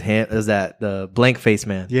 It was the blank face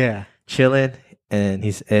man Yeah. chilling, and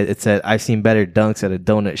it said, "I've seen better dunks at a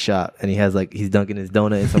donut shop," and he's dunking his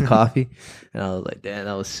donut in some coffee, and I was like, "Damn,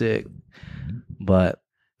 that was sick." But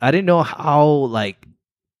I didn't know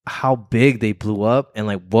how big they blew up and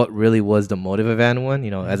like what really was the motive of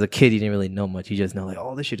And1. As a kid, you didn't really know much. You just know like,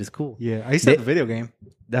 oh, this shit is cool. Yeah. I used to have a video game.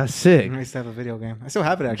 That's sick. I used to have a video game. I still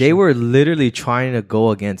have it actually. They were literally trying to go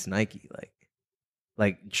against Nike,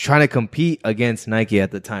 like trying to compete against Nike at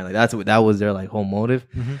the time. Like that was their like whole motive.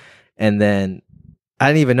 Mhm. And then I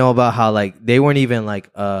didn't even know about how like they weren't even like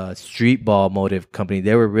a street ball motive company.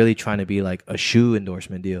 They were really trying to be like a shoe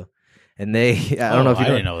endorsement deal. And I don't know if you I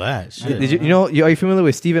know. didn't know that. Shit. Did you are you familiar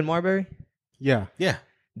with Stephen Marbury? Yeah. Yeah.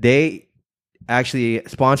 They actually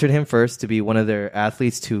sponsored him first to be one of their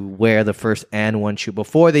athletes to wear the first And1 shoe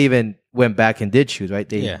before they even went back and did shoes, right?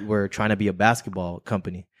 They were trying to be a basketball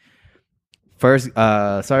company. First,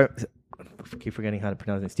 sorry, I keep forgetting how to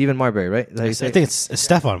pronounce it. Stephen Marbury, right? Is that how you say I it? think it's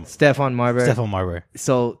Stefan. Stephon Marbury. Stefan Marbury.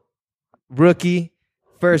 So, rookie,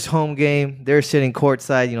 first home game. They're sitting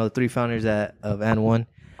courtside, the three founders of And1.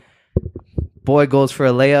 Boy goes for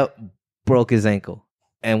a layup, broke his ankle.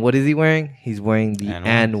 And what is he wearing? He's wearing the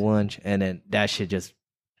And1. And then that shit just,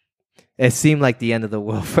 it seemed like the end of the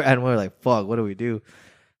world for And1. We're like, fuck, what do we do?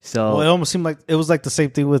 So, Well, it almost seemed like it was like the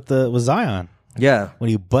same thing with Zion yeah. when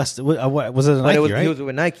he busted. Was it a Nike? He right? was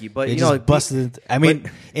with Nike, but They you just know, busted. I mean,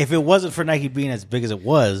 if it wasn't for Nike being as big as it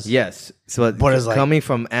was, yes. So, But it's like- coming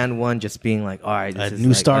from And1, just being like, all right, this A is new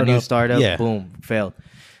like startup. a new startup, Yeah. boom, failed.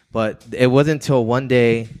 But it wasn't until one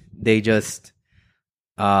day they just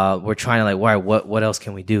were trying to like, why? What else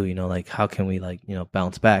can we do? Like how can we like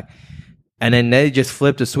bounce back? And then they just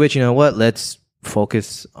flipped the switch. You know what? Let's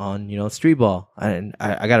focus on street ball. And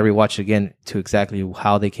I got to rewatch it again to exactly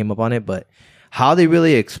how they came up on it, but how they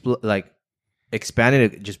really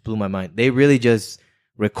expanded it just blew my mind. They really just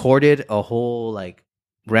recorded a whole like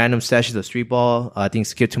random sessions of street ball. I think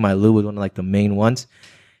Skip to My Lou was one of like the main ones,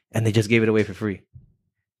 and they just gave it away for free.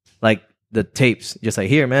 Like the tapes, just like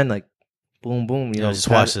here, man, like boom, boom, just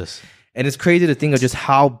watch this. And it's crazy to think of just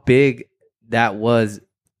how big that was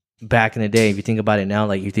back in the day. If you think about it now,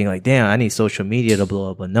 like you think like, damn, I need social media to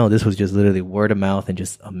blow up. But no, this was just literally word of mouth and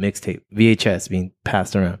just a mixtape, VHS being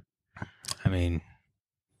passed around. I mean,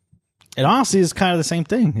 it honestly is kind of the same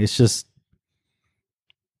thing. It's just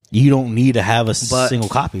you don't need to have a single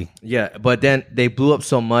copy. Yeah, but then they blew up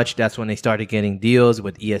so much. That's when they started getting deals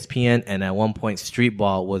with ESPN. And at one point, street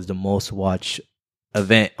ball was the most watched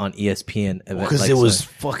event on ESPN. Because it was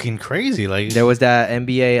fucking crazy. Like there was that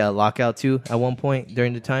NBA lockout too at one point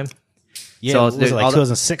during the time. yeah, So was it like all the-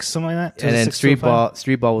 2006, something like that? And then 2006,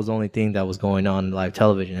 street ball was the only thing that was going on in live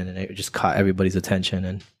television, and it just caught everybody's attention.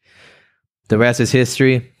 And the rest is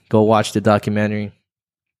history. Go watch the documentary.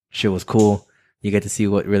 Shit was cool. You get to see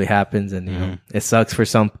what really happens, and it sucks for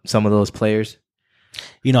some of those players.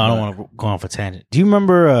 I don't want to go off a tangent. Do you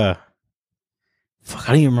remember? I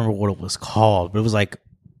don't even remember what it was called, but it was like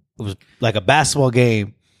a basketball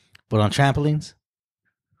game, but on trampolines.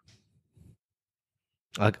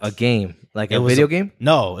 A game, like It a was video game,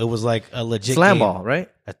 No, it was like a legit slam game. ball, right?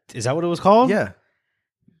 Is that what it was called? Yeah,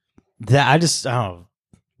 I don't know.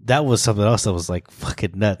 That was something else that was like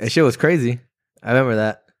fucking nuts. that shit was crazy. I remember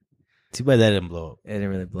that. Too bad that didn't blow up. It didn't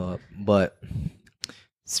really blow up, but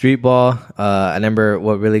Street ball. I remember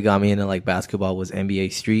what really got me into like basketball was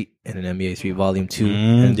NBA Street and an NBA Street Volume 2.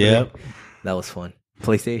 and 3. Yep. That was fun.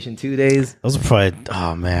 PlayStation 2 days. Those are probably,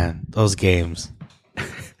 oh man, those games.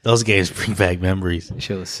 Those games bring back memories. That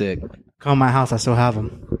shit was sick. Come to my house. I still have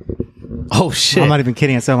them. Oh shit! I'm not even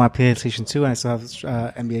kidding. I still have my PlayStation 2 and I still have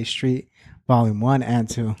NBA Street Volume 1 and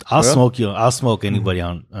 2. I'll smoke you. I'll smoke anybody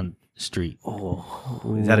on street.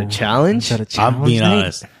 Oh, is that a challenge? Is that a challenge? I'm being Nate?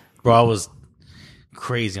 honest, bro. I was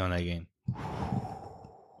crazy on that game.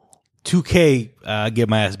 2K, I get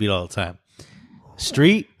my ass beat all the time.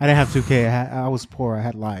 Street, I didn't have 2K. I was poor. I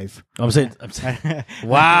had Live. I'm saying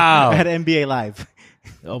wow. I had NBA Live.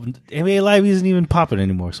 Oh, NBA Live isn't even popping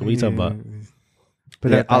anymore. So what are you talking about?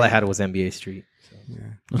 But Yeah, all I had was NBA Street.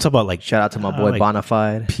 I'm talking about like Shout out to my boy like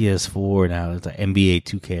Bonafide. PS4 now. It's like NBA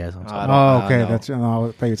 2K. That's what I'm talking I about. don't- Oh, okay. know. That's. I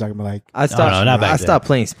thought you were talking about like. I stopped. no, not back I then. stopped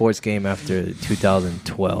playing sports game after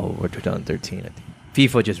 2012 or 2013. I think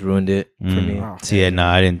FIFA just ruined it for me. Oh, See, yeah, no,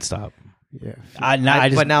 I didn't stop. Yeah. But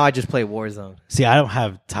now I just play Warzone. See, I don't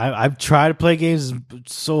have time. I've tried to play games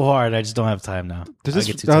so hard. I just don't have time now. There's I this.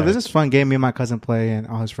 get too tired. There's this fun game me and my cousin play and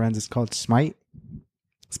all his friends. It's called Smite.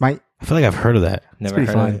 Smite. I feel like I've heard of that. Never pretty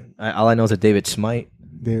heard fun. of it. All I know is a David Smite.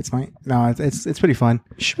 David Smite. No, it's pretty fun.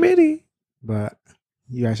 Schmitty. But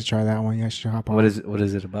you guys should try that one. You guys should hop on. What is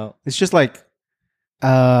it about? It's just like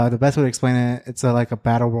the best way to explain it. It's like a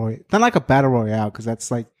battle royale. Not like a battle royale because that's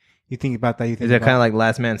like you think about that. You think Is it about, kind of like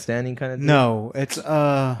Last Man Standing kind of thing? No, it's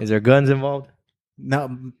Is there guns involved?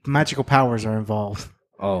 no magical powers are involved.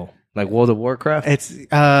 Oh, like World of Warcraft?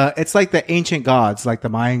 It's like the ancient gods, like the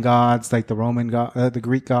Mayan gods, like the Roman god, the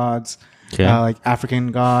Greek gods, Okay. like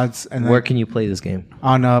African gods, and Where then can you play this game?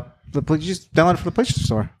 on you just download it from the PlayStation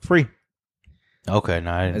Store, free. Okay,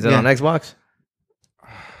 no, I Is didn't. it on Xbox?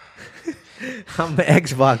 I'm an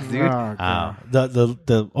Xbox, dude. Oh, God.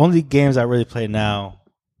 The only games I really play now,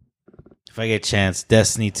 if I get a chance,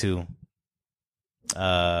 Destiny 2,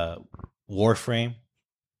 Warframe.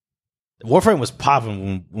 Warframe was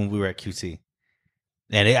popping when we were at QT,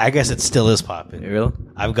 and I guess it still is popping. Real?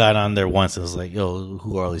 I've got on there once and was like, "Yo,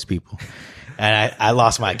 who are all these people?" And I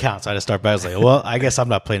lost my account, so I had to start back. I was like, "Well, I guess I'm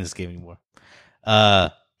not playing this game anymore."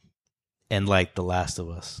 And like The Last of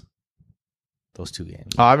Us, those two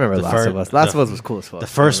games. Oh, I remember The Last fir- of Us. Last the- of Us was cool as fuck. The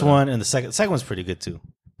first one and the second one's pretty good too,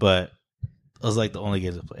 but it was like the only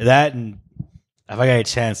games I played. That and if I got a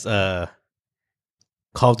chance,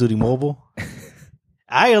 Call of Duty Mobile.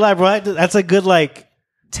 I ain't gonna lie, bro. That's a good like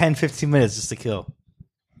 10, 15 minutes just to kill.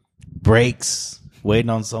 Breaks, waiting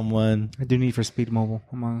on someone. I do Need for Speed Mobile.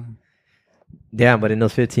 Come on, Damn, but in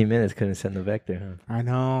those 15 minutes, couldn't send the vector, huh? I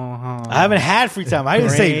know. Huh? I haven't had free time. I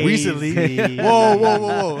didn't say recently. Crazy.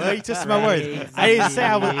 Whoa! Hey, you twisted my words. I didn't say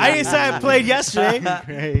I played yesterday.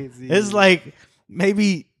 Crazy. It's like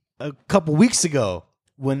maybe a couple weeks ago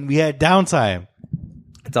when we had downtime.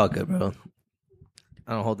 It's all good, bro.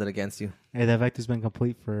 I don't hold it against you. Hey, that vector's been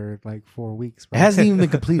complete for like 4 weeks. It Bro. hasn't even been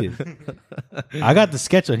completed. I got the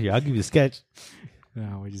sketch on here. I'll give you the sketch.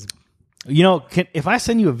 No, we just You know, if I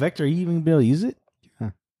send you a vector, are you even be able to use it?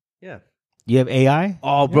 Yeah. You have AI?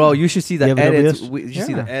 Oh, bro, you should see the You have edits. AWS? You should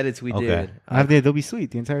see the edits we Okay. did. I have the Adobe Suite,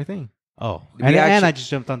 the entire thing, Oh, and actually- I just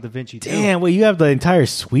jumped on DaVinci. Too. damn! Wait, you have the entire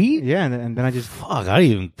suite? Yeah, and then I just Fuck, I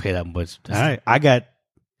didn't even pay that much. I got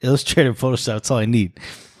Illustrator and Photoshop. That's all I need.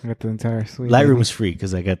 got the entire suite. Lightroom baby. is free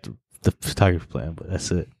because I got the photography plan, but that's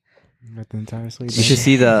it. Got the entire suite. You should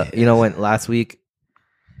see when last week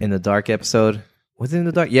in the dark episode, was it in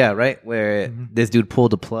the dark? Yeah, right? Where this dude pulled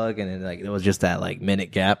the plug and then like it was just that like minute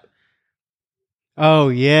gap. Oh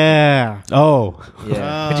yeah. Oh,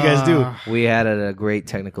 Yeah. what'd you guys do? We had a great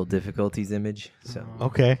technical difficulties image. So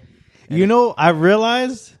Okay. You know, I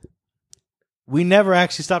realized we never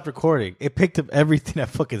actually stopped recording. It picked up everything I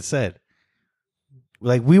fucking said.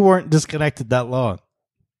 Like, we weren't disconnected that long.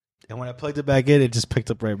 And when I plugged it back in, it just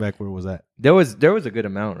picked up right back where it was at. there was a good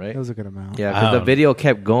amount, right? That was a good amount. Yeah, because the Wow. video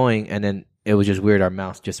kept going and then it was just weird. Our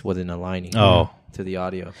mouse just wasn't aligning Oh. to the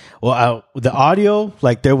audio. Well, the audio,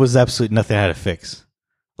 like, there was absolutely nothing I had to fix.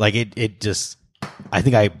 Like, it just, I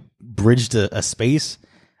think I bridged a space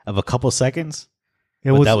of a couple seconds,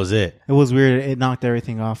 but that was it. It was weird. It knocked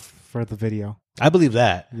everything off for the video. I believe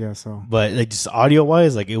that. Yeah. So But, like, just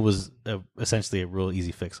audio-wise, like, it was essentially a real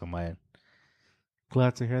easy fix on my end.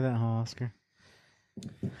 glad to hear that, huh, Oscar?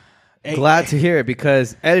 Hey, Glad to hear it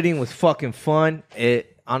because editing was fucking fun.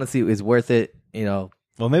 It honestly is worth it. You know,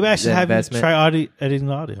 well, maybe I should the have you investment. try editing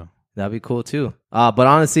the audio. that'd be cool too. But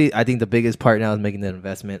honestly, I think the biggest part now is making the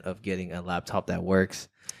investment of getting a laptop that works.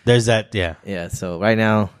 There's that, yeah. Yeah. So right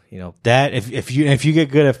now, you know, That if you get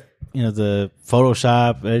good at the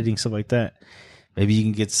Photoshop editing stuff like that, maybe you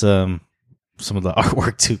can get some some of the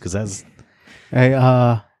artwork too, because that's. Hey,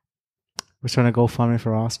 we're trying to GoFundMe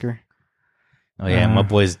for Oscar. Oh yeah, my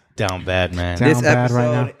boy's down bad, man. Down bad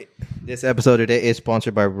right now. This episode today is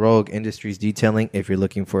sponsored by Rogue Industries Detailing. If you're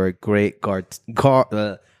looking for a great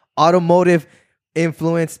automotive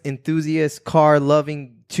influence enthusiast, car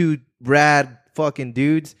loving, two rad fucking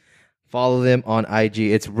dudes, follow them on IG.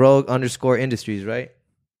 It's Rogue_Industries, right?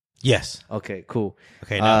 Yes. Okay, cool.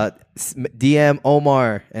 Okay. Now. DM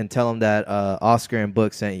Omar and tell him that Oscar and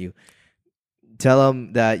Book sent you. Tell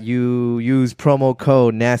them that you use promo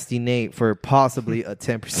code Nasty Nate for possibly a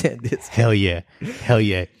 10% discount. Hell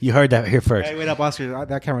yeah. You heard that here first. Hey, wait up, Oscar.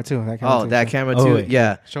 That camera too. That camera too. wait.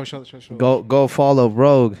 Yeah. Show. Go follow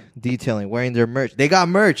Rogue Detailing, wearing their merch. They got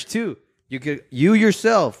merch too. You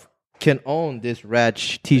yourself can own this rad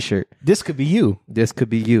t-shirt. This could be you. This could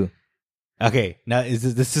be you. Okay. Now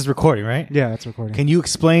this is recording, right? Yeah, that's recording. Can you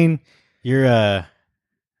explain your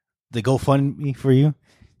the GoFundMe for you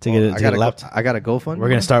to get a laptop? I got a GoFundMe. We're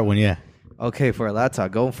gonna start one. Yeah. Okay, for a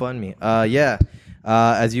laptop, GoFundMe. Yeah.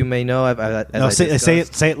 As you may know, say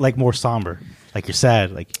it like more somber, like you're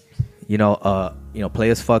sad, like play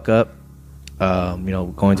us fuck up.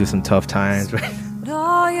 Going through some tough times. Right?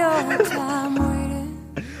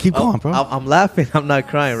 Keep going, bro. I'm laughing. I'm not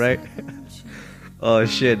crying, right? Oh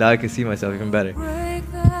shit! Now I can see myself even better.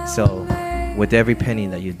 So, with every penny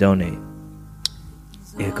that you donate,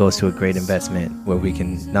 it goes to a great investment where we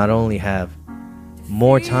can not only have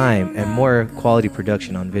more time and more quality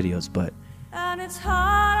production on videos, but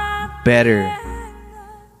better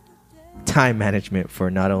time management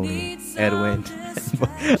for not only Edwin.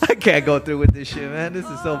 I can't go through with this shit, man. This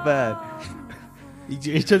is so bad.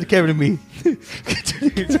 You turn the camera to me.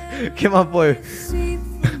 Come on, boy.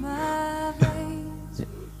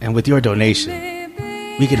 And with your donation,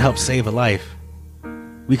 we could help save a life.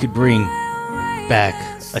 We could bring back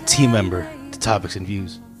a team member to Topics and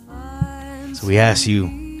Views. So we ask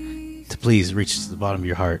you to please reach to the bottom of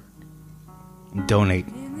your heart and donate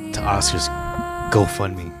to Oscar's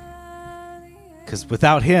GoFundMe. Because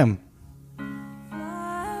without him,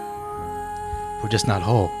 we're just not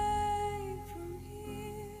whole.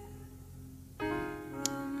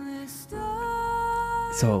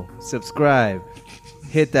 So subscribe,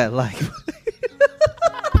 hit that like. Yo,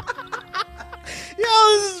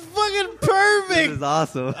 this is fucking perfect. This is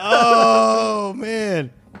awesome. Oh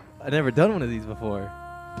man, I've never done one of these before.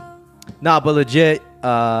 Nah, but legit,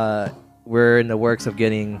 we're in the works of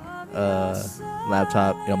getting a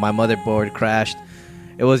laptop. My motherboard crashed.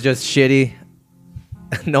 It was just shitty,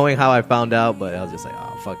 knowing how I found out. But I was just like,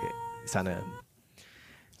 oh fuck it, it's time to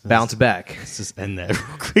bounce back. Let's just end that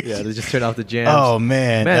real quick. Yeah, they just turn off the jams. Oh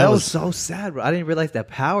man, that was so sad, bro. I didn't realize the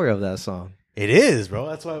power of that song. It is, bro.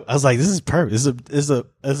 That's why I was like, this is perfect. This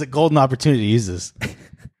is a golden opportunity to use this.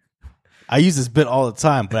 I use this bit all the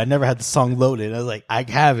time, but I never had the song loaded. I was like, I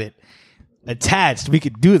have it attached. We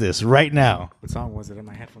could do this right now. What song was it?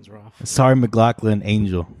 My headphones were off. Sorry, McLaughlin,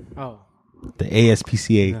 Angel. Oh, the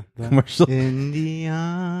ASPCA commercial. In the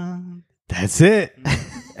arms. That's it.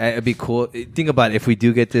 It'd be cool. Think about it. If we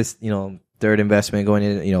do get this, third investment going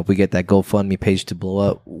in, if we get that GoFundMe page to blow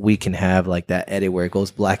up, we can have like that edit where it goes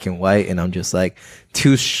black and white, and I'm just like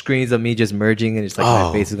 2 screens of me just merging, and it's like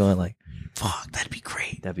my face is going like, fuck, that'd be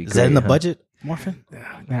great. That'd be Is great. that in the budget, Morphin?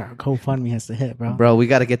 Yeah, GoFundMe has to hit, bro. Bro, we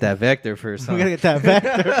got to get that vector first. Huh? We gotta get that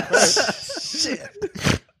vector first.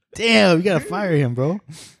 Shit. Damn, you gotta fire him, bro.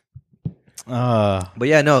 But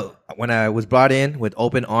yeah, no, when I was brought in with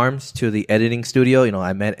open arms to the editing studio,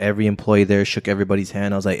 I met every employee there, shook everybody's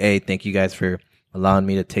hand. I was like, hey, thank you guys for allowing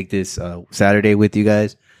me to take this Saturday with you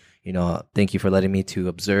guys. Thank you for letting me to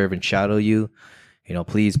observe and shadow you.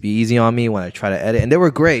 Please be easy on me when I try to edit. And they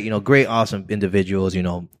were great, great, awesome individuals,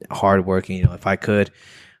 hardworking. If I could,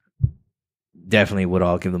 definitely would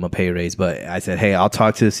all give them a pay raise. But I said, hey, I'll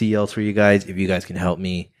talk to the CEOs for you guys. If you guys can help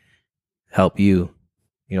me, help you.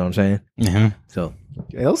 You know what I'm saying? Mm-hmm. So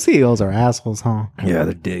Yeah, those CEOs are assholes, huh? yeah,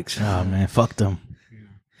 they're dicks. Oh man, fuck them.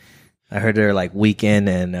 I heard they're like Weekend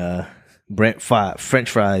and French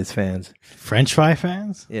fries fans. French fry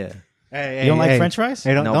fans? Yeah. Hey, You don't like French fries?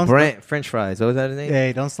 Hey, No, Brent French fries. What was that his name?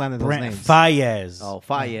 Hey, don't slander those Brent names. Fayez. Oh,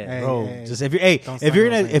 Fire. Hey, Bro, hey, just if don't you're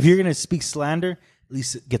slander those if you're gonna speak slander, at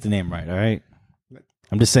least get the name right. All right.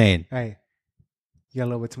 I'm just saying. Hey, you got a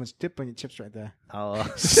little bit too much dip on your chips right there. Oh. Where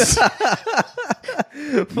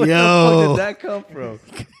the Yo. fuck did that come from?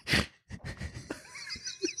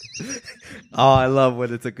 Oh, I love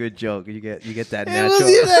when it's a good joke. You get that It natural. wasn't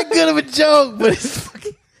even that good of a joke, but it's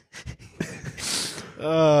fucking.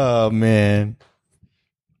 Oh man.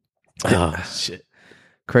 Oh shit.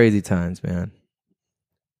 Crazy times, man.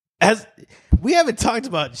 as we haven't talked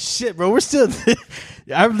about shit, bro. We're still.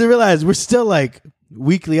 I realize we're still like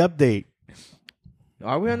weekly update.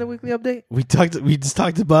 Are we on the weekly update? We just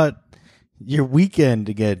talked about your weekend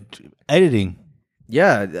again, editing.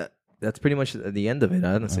 Yeah, that's pretty much the end of it.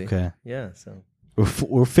 Honestly. Okay. Yeah. So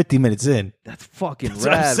we're 50 minutes in. that's fucking That's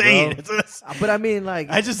rad, what I'm saying. bro. But I mean, like,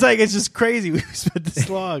 I just like it's just crazy. We spent this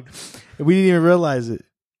long, and we didn't even realize it.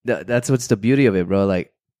 that's what's the beauty of it, bro.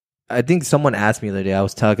 Like, I think someone asked me the other day. I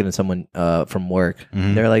was talking to someone from work.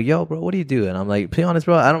 Mhm. They're like, "Yo, bro, what do you do?" And I'm like, "To be honest,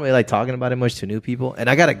 bro, I don't really like talking about it much to new people, and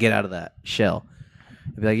I gotta get out of that shell."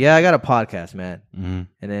 I'd be like, "Yeah, I got a podcast, man." Mm-hmm.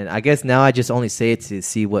 And then I guess now I just only say it to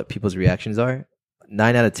see what people's reactions are.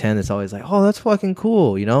 9 out of 10, it's always like, "Oh, that's fucking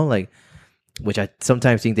cool," you know, like, which I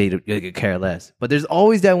sometimes think they could care less. But there's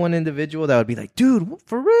always that one individual that would be like, "Dude,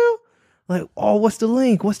 for real? Like, oh, what's the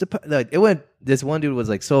link? What's the like?" It went. This one dude was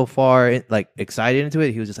like so far like excited into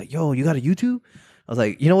it. He was just like, "Yo, you got a YouTube?" I was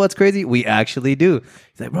like, "You know what's crazy? We actually do."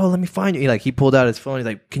 He's like, "Bro, let me find you." He pulled out his phone. He's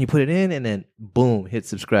like, "Can you put it in?" And then boom, hit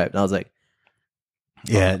subscribe. And I was like,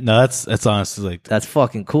 Yeah, no, that's honestly like "That's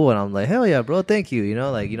fucking cool." And I'm like, "Hell yeah, bro! Thank you." You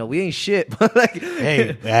know, like, we ain't shit, but like,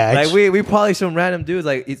 Hey, like we probably some random dudes.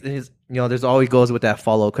 Like, there's always goes with that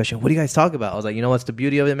follow up question. What do you guys talk about? I was like, you know what's the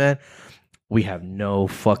beauty of it, man? We have no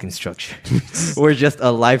fucking structure. We're just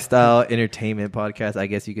a lifestyle entertainment podcast, I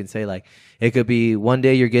guess you can say. Like, it could be one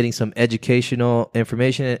day you're getting some educational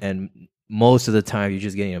information, and most of the time you're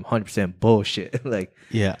just getting 100% bullshit. Like,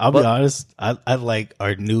 yeah, I'll be honest. I like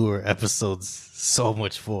our newer episodes so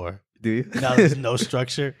much more. do you? Now there's no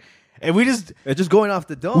structure, and It's just going off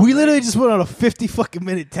the dome. we literally just went on a 50 fucking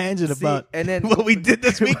minute tangent about and then what we did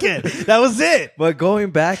this weekend. That was it. But going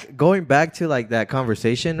back to like that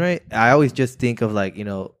conversation, right? I always just think of like,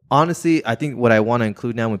 honestly, I think what I want to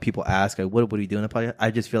include now when people ask, like, what are you doing in the podcast? I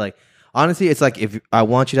just feel like, honestly, it's like if I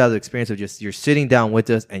want you to have the experience of just you're sitting down with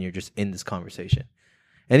us and you're just in this conversation.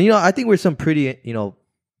 And, I think we're some pretty,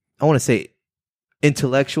 I want to say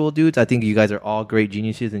intellectual dudes. I think you guys are all great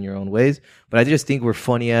geniuses in your own ways. But I just think we're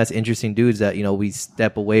funny ass, interesting dudes that, we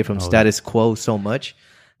step away from status quo so much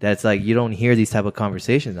that's like you don't hear these type of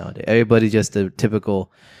conversations nowadays. Everybody's just a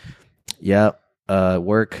typical,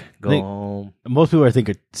 work, go home. Most people I think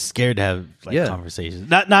are scared to have conversations.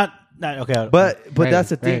 Not okay. But that's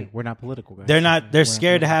the thing. We're not political guys. They're not. They're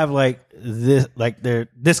scared to have like this, like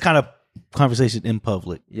this kind of conversation in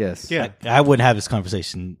public. Yes. Yeah. Like, I wouldn't have this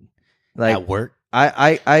conversation Like at work.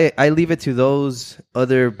 I leave it to those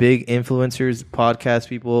other big influencers, podcast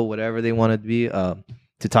people, whatever they want to be,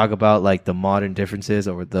 to talk about like the modern differences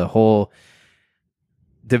or the whole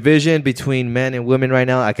division between men and women right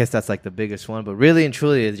now. I guess that's like the biggest one. But really and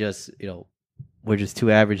truly, it's just we're just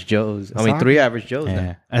two average Joes. I mean, three average Joes. Yeah.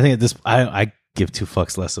 Now. I think at this, I give two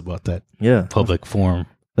fucks less about that Yeah. public forum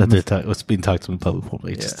that they're what's being talked to in public forum.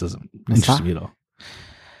 It just doesn't interest me at all.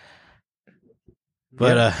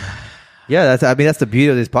 But yeah, that's the beauty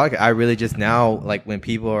of this podcast. I really just now, like when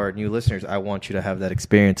people are new listeners, I want you to have that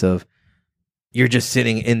experience of you're just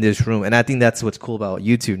sitting in this room. And I think that's what's cool about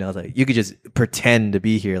YouTube now. It's like you could just pretend to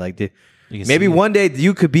be here. Like maybe one day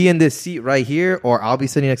you could be in this seat right here, or I'll be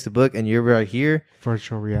sitting next to Book and you're right here.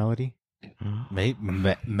 Virtual reality.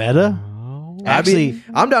 Meta. Actually,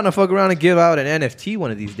 I'm down to fuck around and give out an NFT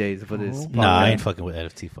one of these days for this. Nah, I ain't fucking with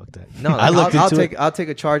NFT. Fuck that. No, like, I'll take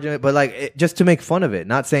a charge of it, but like just to make fun of it,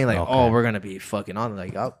 not saying like, oh, we're gonna be fucking on.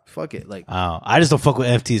 Like, fuck it. Like, I just don't fuck with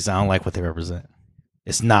NFTs. I don't like what they represent.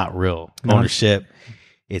 It's not real ownership.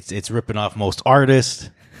 It's ripping off most artists.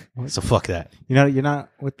 So fuck that. You're not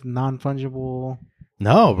with non-fungible.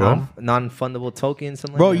 No, bro. Non-fundable token,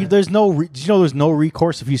 something. Bro, like that? there's no. Did you know there's no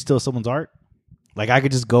recourse if you steal someone's art? Like I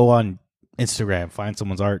could just go on Instagram, find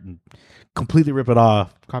someone's art, and completely rip it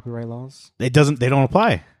off. Copyright laws. They don't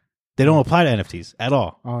apply. They don't apply to NFTs at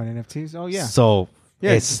all. Oh, and NFTs. Oh yeah. So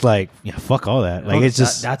Yeah. it's like fuck all that. Like it's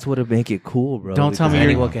just that's what would make it cool, bro. Don't tell me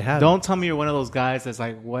anyone can have. Don't tell me you're one of those guys that's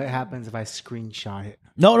like, what happens if I screenshot it?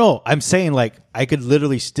 no. I'm saying like I could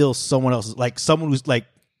literally steal someone else's, like someone who's like,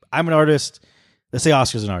 I'm an artist. Let's say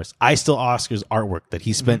Oscar's an artist. I steal Oscar's artwork that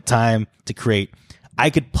he spent time to create. I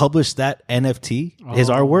could publish that NFT, his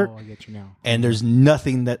artwork, I get you now. and there's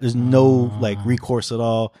no like recourse at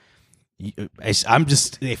all. I'm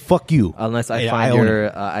just fuck you Unless I find your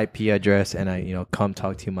IP address and I come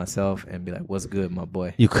talk to you myself and be like, "What's good, my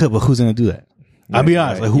boy?" You could, but who's gonna do that? I'll be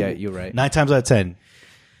honest. Right. Like, Yeah, you're right. 9 times out of 10.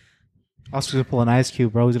 Oscar's gonna pull an Ice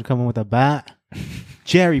Cube, bro. He's gonna come in with a bat.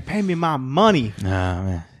 Jerry, pay me my money. Nah,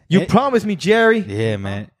 man. You promised me, Jerry. Yeah,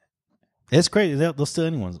 man. It's crazy. They'll steal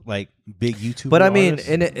anyone's like big YouTube. But I mean, artists.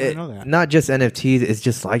 and I know that. not just NFTs. It's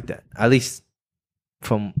just like that. At least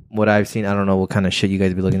from what I've seen, I don't know what kind of shit you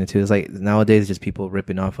guys be looking into. It's like nowadays just people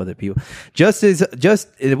ripping off other people. Just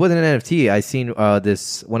it wasn't an NFT. I seen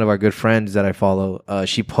this one of our good friends that I follow.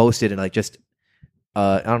 She posted and like just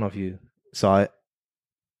I don't know if you saw it,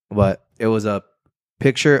 but it was a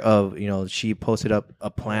picture of, you know, she posted up a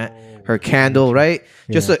plant, her candle, right?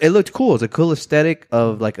 Yeah. Just so it looked cool. It's a cool aesthetic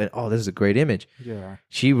of like, oh, this is a great image. Yeah.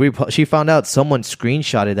 She found out someone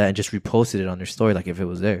screenshotted that and just reposted it on their story like if it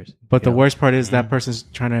was theirs. But the know? worst part is that person's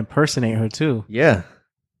trying to impersonate her too. Yeah.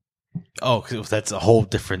 Oh, 'cause that's a whole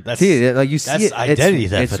different. That's See, like you see that's it, identity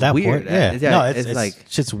theft it's at that weird. point. Yeah, no, it's like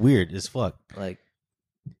shit's weird as fuck. like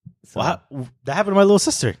so Well, that happened to my little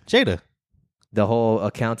sister Jada. the whole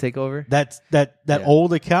account takeover. That Yeah.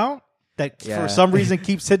 old account that Yeah. for some reason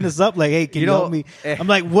keeps hitting us up like, hey, can you help me? I'm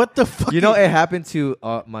like, what the fuck? You know, it happened to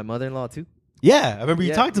my mother-in-law too. Yeah, I remember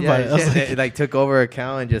you talked about it. I was like, they like took over her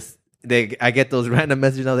account and just I get those random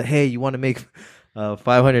messages. I was like, hey, you want to make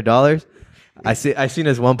 $500? I seen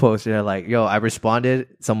this one post and they're like, yo, I responded.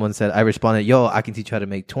 Someone said I responded, yo, I can teach you how to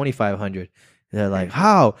make $2,500. They're like,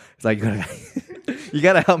 how? It's like, you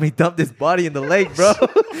gotta help me dump this body in the lake, bro.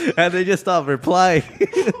 And they just stopped replying.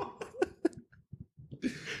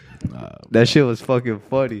 That shit was fucking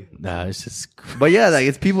funny. nah, it's just But yeah, like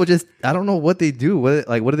it's people just I don't know what they do. What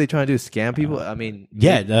are they trying to do? Scam people? I mean,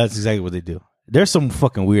 yeah, that's exactly what they do. There's some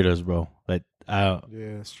fucking weirdos, bro. Like Yeah,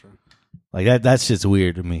 that's true. like that shit's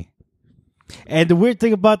weird to me. And the weird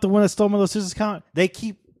thing about the one that stole my little sister's account,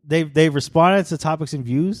 they responded to topics and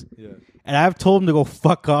views. Yeah. And I've told them to go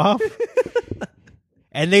fuck off.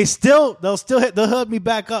 And they'll hit me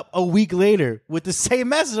back up a week later with the same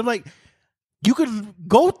message. I'm like, you could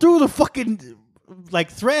go through the fucking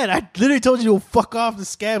like thread. I literally told you to go fuck off and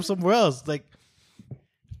scam somewhere else. Like,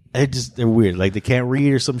 they're weird. Like they can't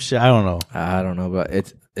read or some shit. I don't know. I don't know, but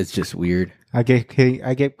it's just weird. I get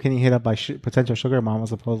Kenny hit up by potential sugar mama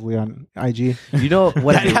supposedly on IG. You know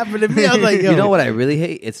what That happened to me. I was like, yo. You know what I really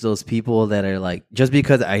hate? It's those people that are like, just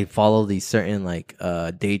because I follow these certain like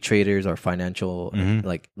day traders or financial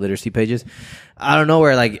like literacy pages, I don't know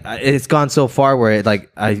where like it's gone so far where it,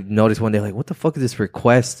 like I noticed one day like, what the fuck is this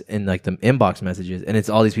request in like the inbox messages? And it's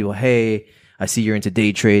all these people, hey, I see you're into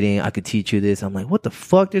day trading. I could teach you this. I'm like, what the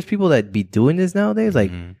fuck? There's people that be doing this nowadays.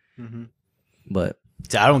 Like, but.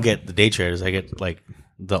 See, I don't get the day traders. I get like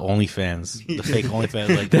the OnlyFans, the fake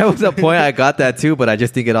OnlyFans. Like There was a point I got that too, but I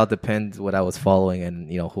just think it all depends what I was following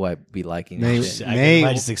and, you know, who I'd be liking. and shit.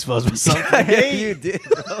 I just exposed myself. Hey, you did,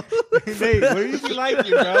 bro. Hey, what do you be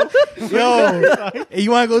liking, bro? Yo, hey, you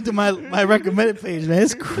want to go to my recommended page, man?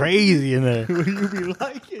 It's crazy in there. What do you be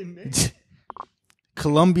liking, man?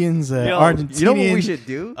 Colombians, Yo, Argentinians. You know what we should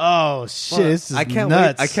do? Oh shit! This is I can't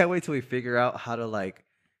nuts. wait. I can't wait till we figure out how to like,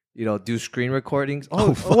 you know, do screen recordings.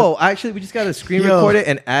 Oh, actually, we just got to screen Yo. record it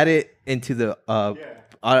and add it into the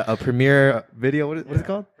a Premiere video. What is it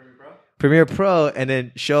called? Premiere Pro, and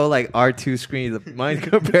then show like our two screens. Mine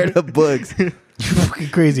compared to Boog's. You're fucking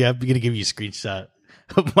crazy. I'm gonna give you a screenshot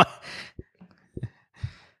of my.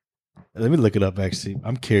 Let me look it up. Actually,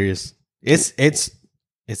 I'm curious.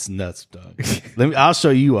 It's nuts, dog. I'll show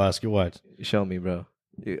you, Oscar. Watch. Show me, bro.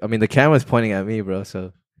 I mean, the camera's pointing at me, bro.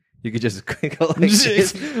 So you could just go like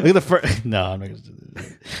this. Look at the first. No, I'm not gonna do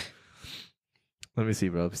this. Let me see,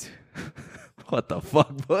 bro. What the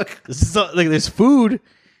fuck, book? This is like there's food,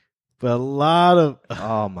 but a lot of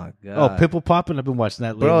Oh my god. pimple popping. I've been watching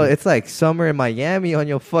that lately. Bro, it's like summer in Miami on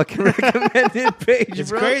your fucking recommended page, It's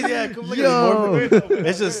bro. crazy. Yeah, come look Yo. at it.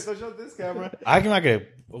 It's just Show this camera. I'm not gonna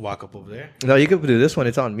walk up over there. No, you could do this one.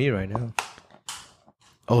 It's on me right now.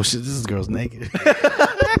 Oh shit! This girl's naked.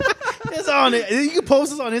 It's on it. You can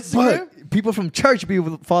post this on Instagram. But people from church be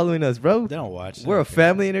following us, bro. They don't watch. We're a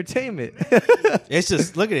family entertainment. It's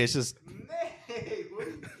just look at it. It's just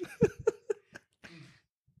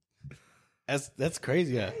that's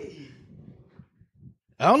crazy. Yeah.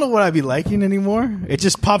 I don't know what I'd be liking anymore. It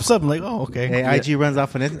just pops up. I'm like, oh, okay. Hey, Yeah. IG runs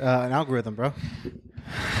off an algorithm, bro.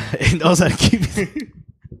 It knows how to keep.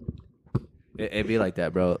 It'd be like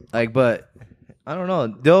that, bro. Like, but I don't know.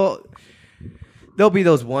 There'll be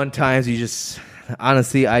those one times you just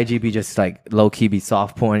honestly IG be just like low key be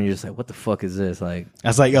soft porn. And you're just like, what the fuck is this? Like, I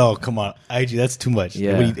was like, yo, come on, IG, that's too much.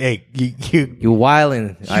 Yeah. What do you, hey, you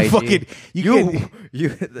wilding. you fucking, you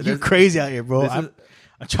there's- crazy out here, bro. this is-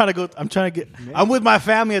 I'm trying to get. I'm with my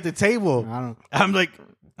family at the table. I don't-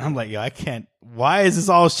 I'm like, yo, I can't. Why is this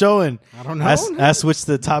all showing? I don't know. I switched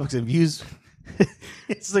the topics and views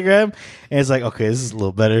Instagram, and it's like, okay, this is a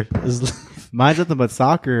little better. This is, Mine's nothing but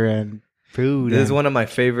soccer and food. This is and one of my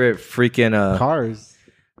favorite freaking cars.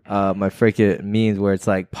 my freaking memes where it's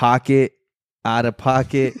like pocket, out of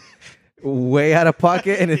pocket, way out of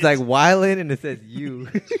pocket, and it's like wildin', and it says you.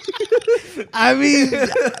 I mean,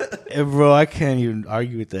 bro, I can't even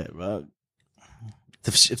argue with that, bro.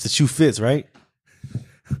 If the shoe fits, right?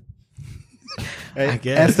 I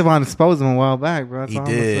guess. Esteban exposed him a while back, bro. That's He all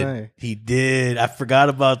I'm gonna did. say. He did. I forgot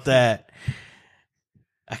about that.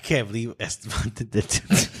 I can't believe Esteban did that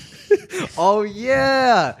to me. Oh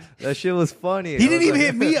yeah, that shit was funny. He didn't even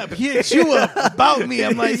hit me up. He hit you up about me.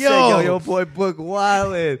 I'm like, He said, yo, boy, Book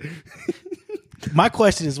wildin'. My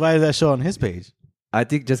question is, why did that show on his page? I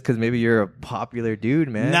think just because maybe you're a popular dude,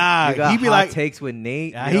 man. Nah, you got he be hot like- takes with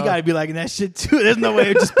Nate. Nah, you he know? got to be liking that shit too. There's no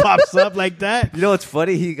way it just pops up like that. You know what's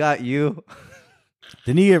funny? He got you.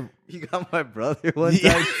 Didn't he get... He got my brother one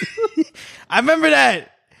Yeah. time. I remember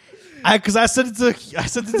that. Because I sent it to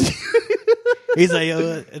you. He's like,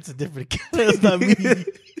 yo, it's a different account. It's not me.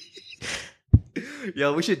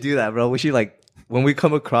 Yo, we should do that, bro. We should like when we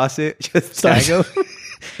come across it, just tag him.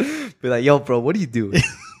 Be like, yo, bro, what are you doing?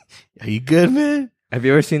 Are you good, man? Have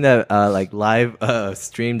you ever seen that like live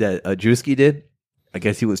stream that Drewski did? I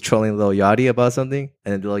guess he was trolling Lil Yachty about something,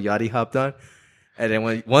 and then Lil Yachty hopped on. And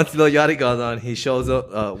then once Lil Yachty goes on, he shows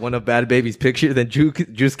up one of Bad Baby's pictures. Then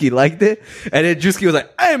Drewski liked it, and then Drewski was like,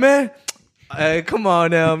 "Hey man, hey, come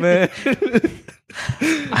on now, man."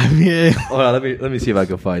 I mean, Hold on, let me see if I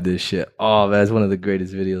can find this shit. Oh man, it's one of the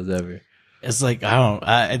greatest videos ever. it's like,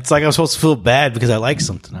 it's like I'm supposed to feel bad because I like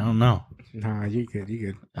something. I don't know. Nah, you good.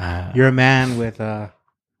 You good. You're a man with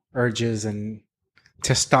urges and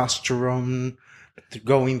testosterone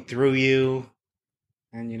going through you,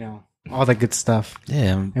 and you know all that good stuff.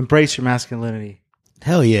 Yeah. Embrace your masculinity.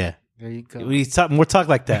 Hell yeah. There you go. We talk more talk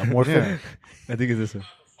like that. More Yeah. I think it's this one.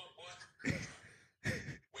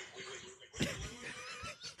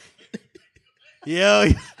 Yo,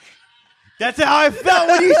 that's how I felt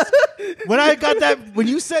when I got that. When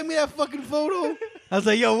you sent me that fucking photo, I was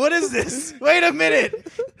like, "Yo, what is this? Wait a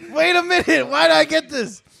minute! Why did I get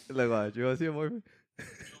this?" Look, watch. You want to see it more?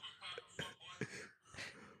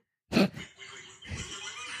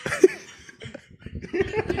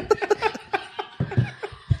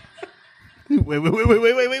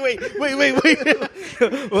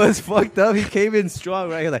 Wait. What's fucked up? He came in strong,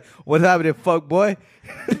 right? He's like, "What's happening, fuck boy?"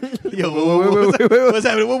 Yo, what's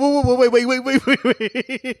happening? Wait.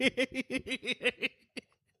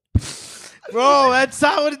 Bro, that's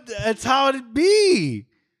how it be.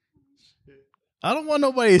 I don't want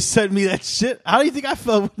nobody to send me that shit. How do you think I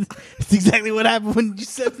felt? It's exactly what happened when you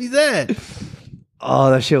sent me that. Oh,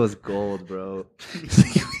 that shit was gold, bro.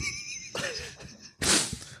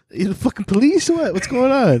 You the fucking police or what? What's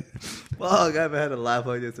going on? Fuck, I haven't had a laugh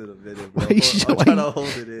like this in a minute, bro. Why you I'm trying to hold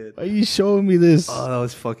it in. Why are you showing me this? Oh, that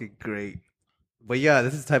was fucking great. But yeah,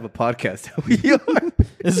 this is the type of podcast that we are.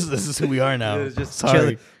 This is who we are now. It's just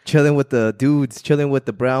Sorry. chilling with the dudes, chilling with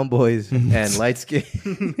the brown boys and light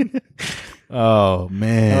skin. Oh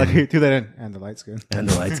man. I like you do that in, and the light skin. And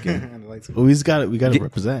the light skin. And the light skin. Well, we got to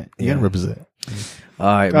represent. You got to Yeah. represent. All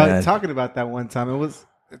right, man. Talking about that one time,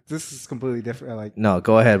 this is completely different. Like, No,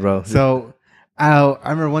 go ahead, bro. so I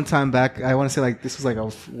remember one time back, I want to say like this was like a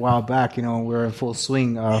while back, you know, when we were in full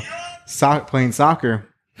swing of playing soccer,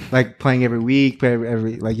 like playing every week,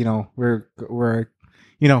 every like, you know, we were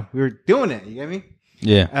doing it. You get me?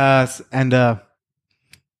 Yeah. And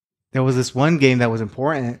there was this one game that was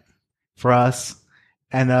important for us,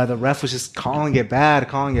 and the ref was just calling it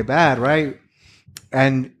bad, right?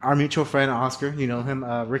 And our mutual friend Oscar, you know him,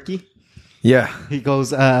 Ricky. Yeah. He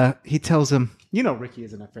goes, he tells him, you know, Ricky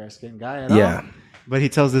isn't a fair skinned guy at Yeah. all. But he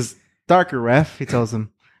tells this darker ref, he tells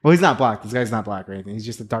him, well, he's not black. This guy's not black or anything. He's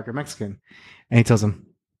just a darker Mexican. And he tells him,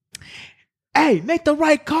 "Hey, make the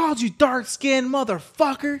right calls, you dark skinned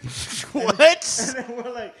motherfucker." What? And then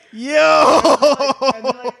we're like, Yo.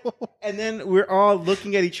 and then we're all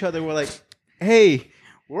looking at each other. We're like, hey,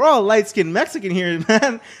 we're all light skinned Mexican here,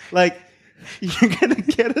 man. Like, you're going to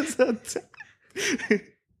get us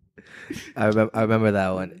I remember that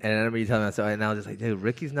one. And I remember you telling me that story, and I was just like, dude,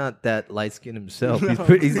 Ricky's not that light skinned himself. No.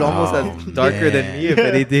 He's almost as darker than me, if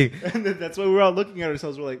anything. And then that's why we're all looking at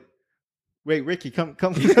ourselves. We're like, wait, Ricky, come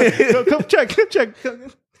check.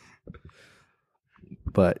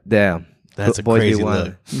 But damn. That's a Boys crazy Be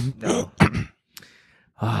Wild. No.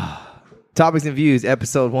 Topics and Views,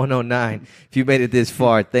 episode 109. If you made it this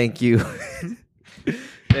far, thank you.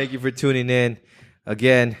 Thank you for tuning in.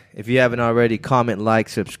 Again, if you haven't already, comment, like,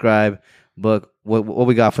 subscribe. Book, what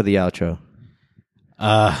we got for the outro?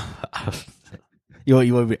 You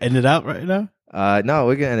want me to end it out right now? No,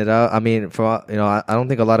 we're gonna end it out. I mean, I don't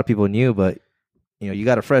think a lot of people knew, but you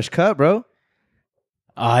got a fresh cut, bro.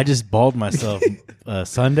 I just balled myself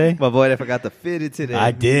Sunday. My boy, I forgot to fit it today.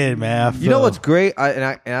 I did, man. You know what's great?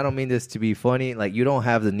 I don't mean this to be funny. Like, you don't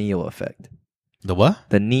have the Neo effect. The what?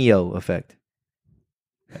 The Neo effect.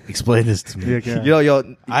 Explain this to me.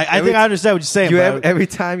 Yo, I think I understand what you're saying. Every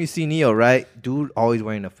time you see Neo, right? Dude always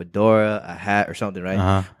wearing a fedora, a hat, or something, right?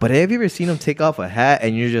 Uh-huh. But have you ever seen him take off a hat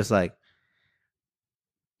and you're just like...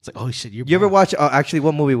 It's like, oh, shit. You ever watch... actually,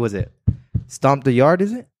 what movie was it? Stomp the Yard,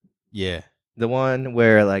 is it? Yeah. The one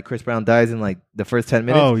where like Chris Brown dies in like the first 10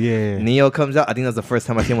 minutes. Oh yeah. Neo comes out. I think that's the first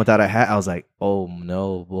time I seen him without a hat. I was like, oh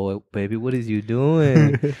no, boy, baby, what is you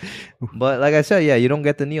doing? But like I said, yeah, you don't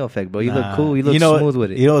get the Neo effect, bro. You look cool. You look smooth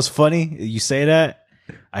with it. You know what's funny? You say that.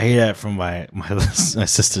 I hear that from my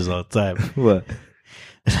sisters all the time. What?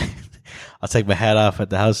 I'll take my hat off at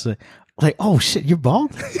the house. Like, oh shit, you're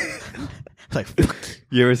bald. Like, fuck.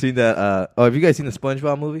 You ever seen that? Have you guys seen the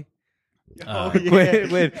SpongeBob movie? Wait,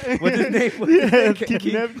 what's his name?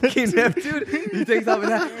 King Neptune. He takes off his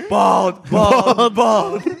hat. Bald.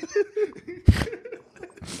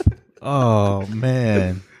 Oh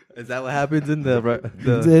man, is that what happens in the?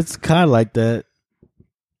 It's kind of like that.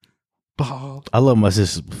 Bald. I love my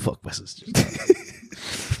sisters, but fuck my sisters.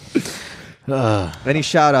 Any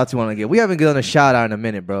shout outs you want to give? We haven't done a shout out in a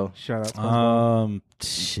minute, bro. Shout out.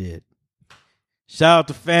 Shit. Shout out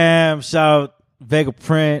to fam. Shout out Vega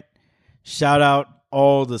Print. Shout out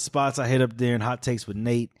all the spots I hit up there in Hot Takes with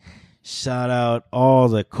Nate. Shout out all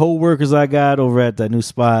the co-workers I got over at that new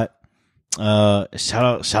spot.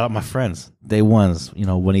 Shout out my friends. Day ones. You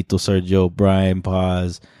know, Juanito, Sergio, Brian,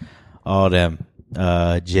 Paz, all them.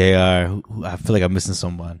 JR. Who I feel like I'm missing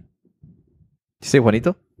someone. You say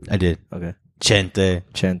Juanito? I did. Okay.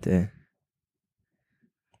 Chente.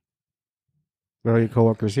 What are your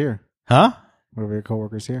coworkers here? Huh? What are your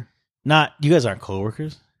coworkers here? Not, you guys aren't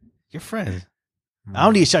co-workers. You're friends. I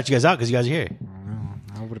don't need to shout you guys out because you guys are here.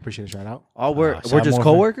 I would appreciate a shout out. Oh, we're shout just Morphin.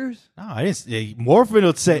 coworkers? No, I didn't. Morphin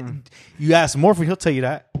will say, you ask Morphin, he'll tell you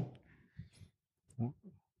that.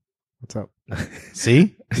 What's up?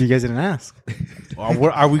 See? You guys didn't ask.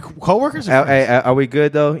 Are we co-workers? Are we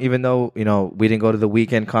good though? Even though, you know, we didn't go to the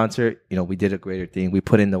weekend concert, you know, we did a greater thing. We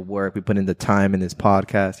put in the work. We put in the time in this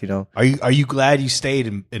podcast, you know. Are you glad you stayed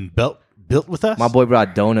and built with us? My boy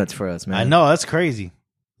brought donuts for us, man. I know, that's crazy.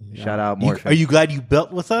 Shout out Morphin. Are you glad you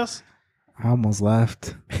built with us? I almost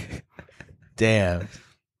left. Damn.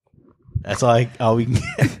 That's all we can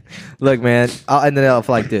get. Look, man, I'll end it off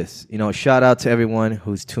like this. You know, shout out to everyone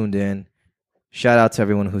who's tuned in. Shout out to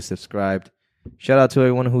everyone who's subscribed. Shout out to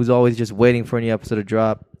everyone who's always just waiting for any episode to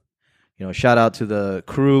drop. You know, shout out to the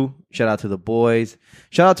crew. Shout out to the boys.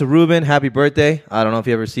 Shout out to Ruben. Happy birthday. I don't know if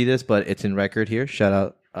you ever see this, but it's in record here. Shout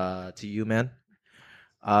out to you, man.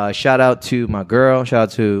 Shout out to my girl. Shout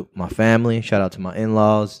out to my family. Shout out to my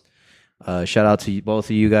in-laws. Shout out to both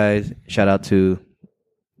of you guys. Shout out to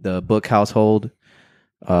the Book household.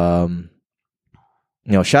 You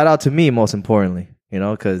know, shout out to me most importantly, you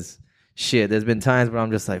know, because shit, there's been times where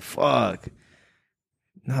I'm just like, fuck,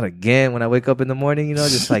 not again. When I wake up in the morning, you know,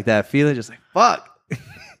 just like that feeling, just like, fuck.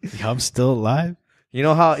 I'm still alive. You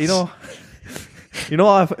know how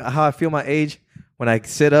how I feel my age when I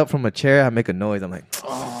sit up from a chair, I make a noise. I'm like,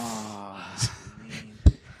 oh.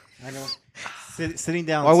 I know. Sitting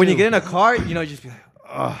down. Or when you get in a car, you know, just be like,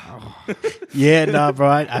 oh. Yeah, nah, bro.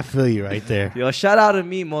 I feel you right there. Yo, shout out to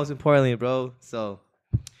me most importantly, bro. So,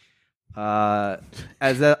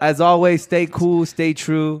 as always, stay cool, stay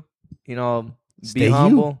true. You know, be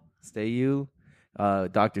humble, stay you.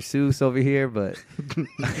 Dr. Seuss over here, but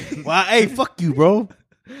well, hey, fuck you, bro.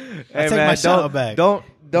 Hey, man, my shout back.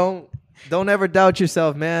 Don't ever doubt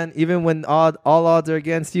yourself, man. Even when all odds are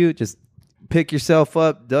against you, just pick yourself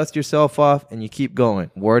up, dust yourself off, and you keep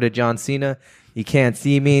going. Word of John Cena, you can't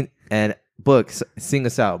see me. And Book, sing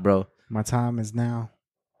us out, bro. My time is now.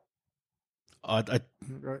 I thought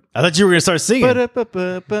you were gonna start singing.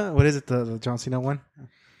 What is it? The John Cena one?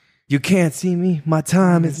 You can't see me. My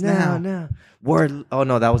time is now. Word. Oh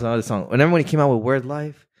no, that was another song. Remember when he came out with Word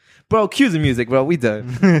Life? Bro, cue the music, bro. We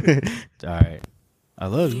done. All right. I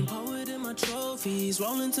love you.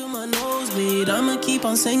 Rolling to my nosebleed. I'ma keep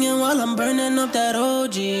on singing while I'm burning up that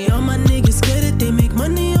OG. All my niggas scared that they make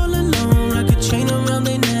money all alone. Rock a chain around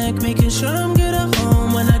their neck, making sure I'm good at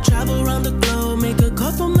home. When I travel around the globe, make a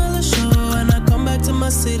couple mil a show. And I come back to my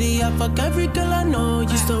city, I fuck every girl I know.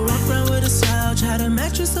 Used to walk around with a slouch, had a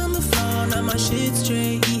mattress on the floor. Now my shit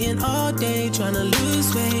straight, eating all day, trying to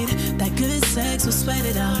lose weight. That good sex will sweat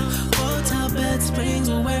it out. Hotel bed springs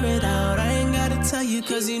will wear it out. I ain't gotta tell you,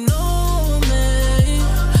 cause you know me.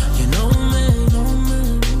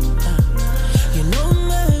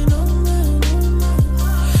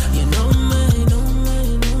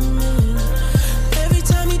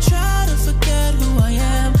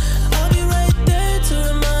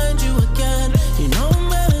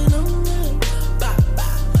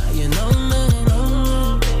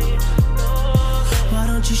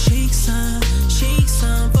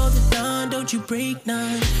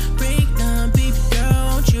 break down, baby girl,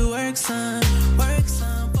 won't you work some?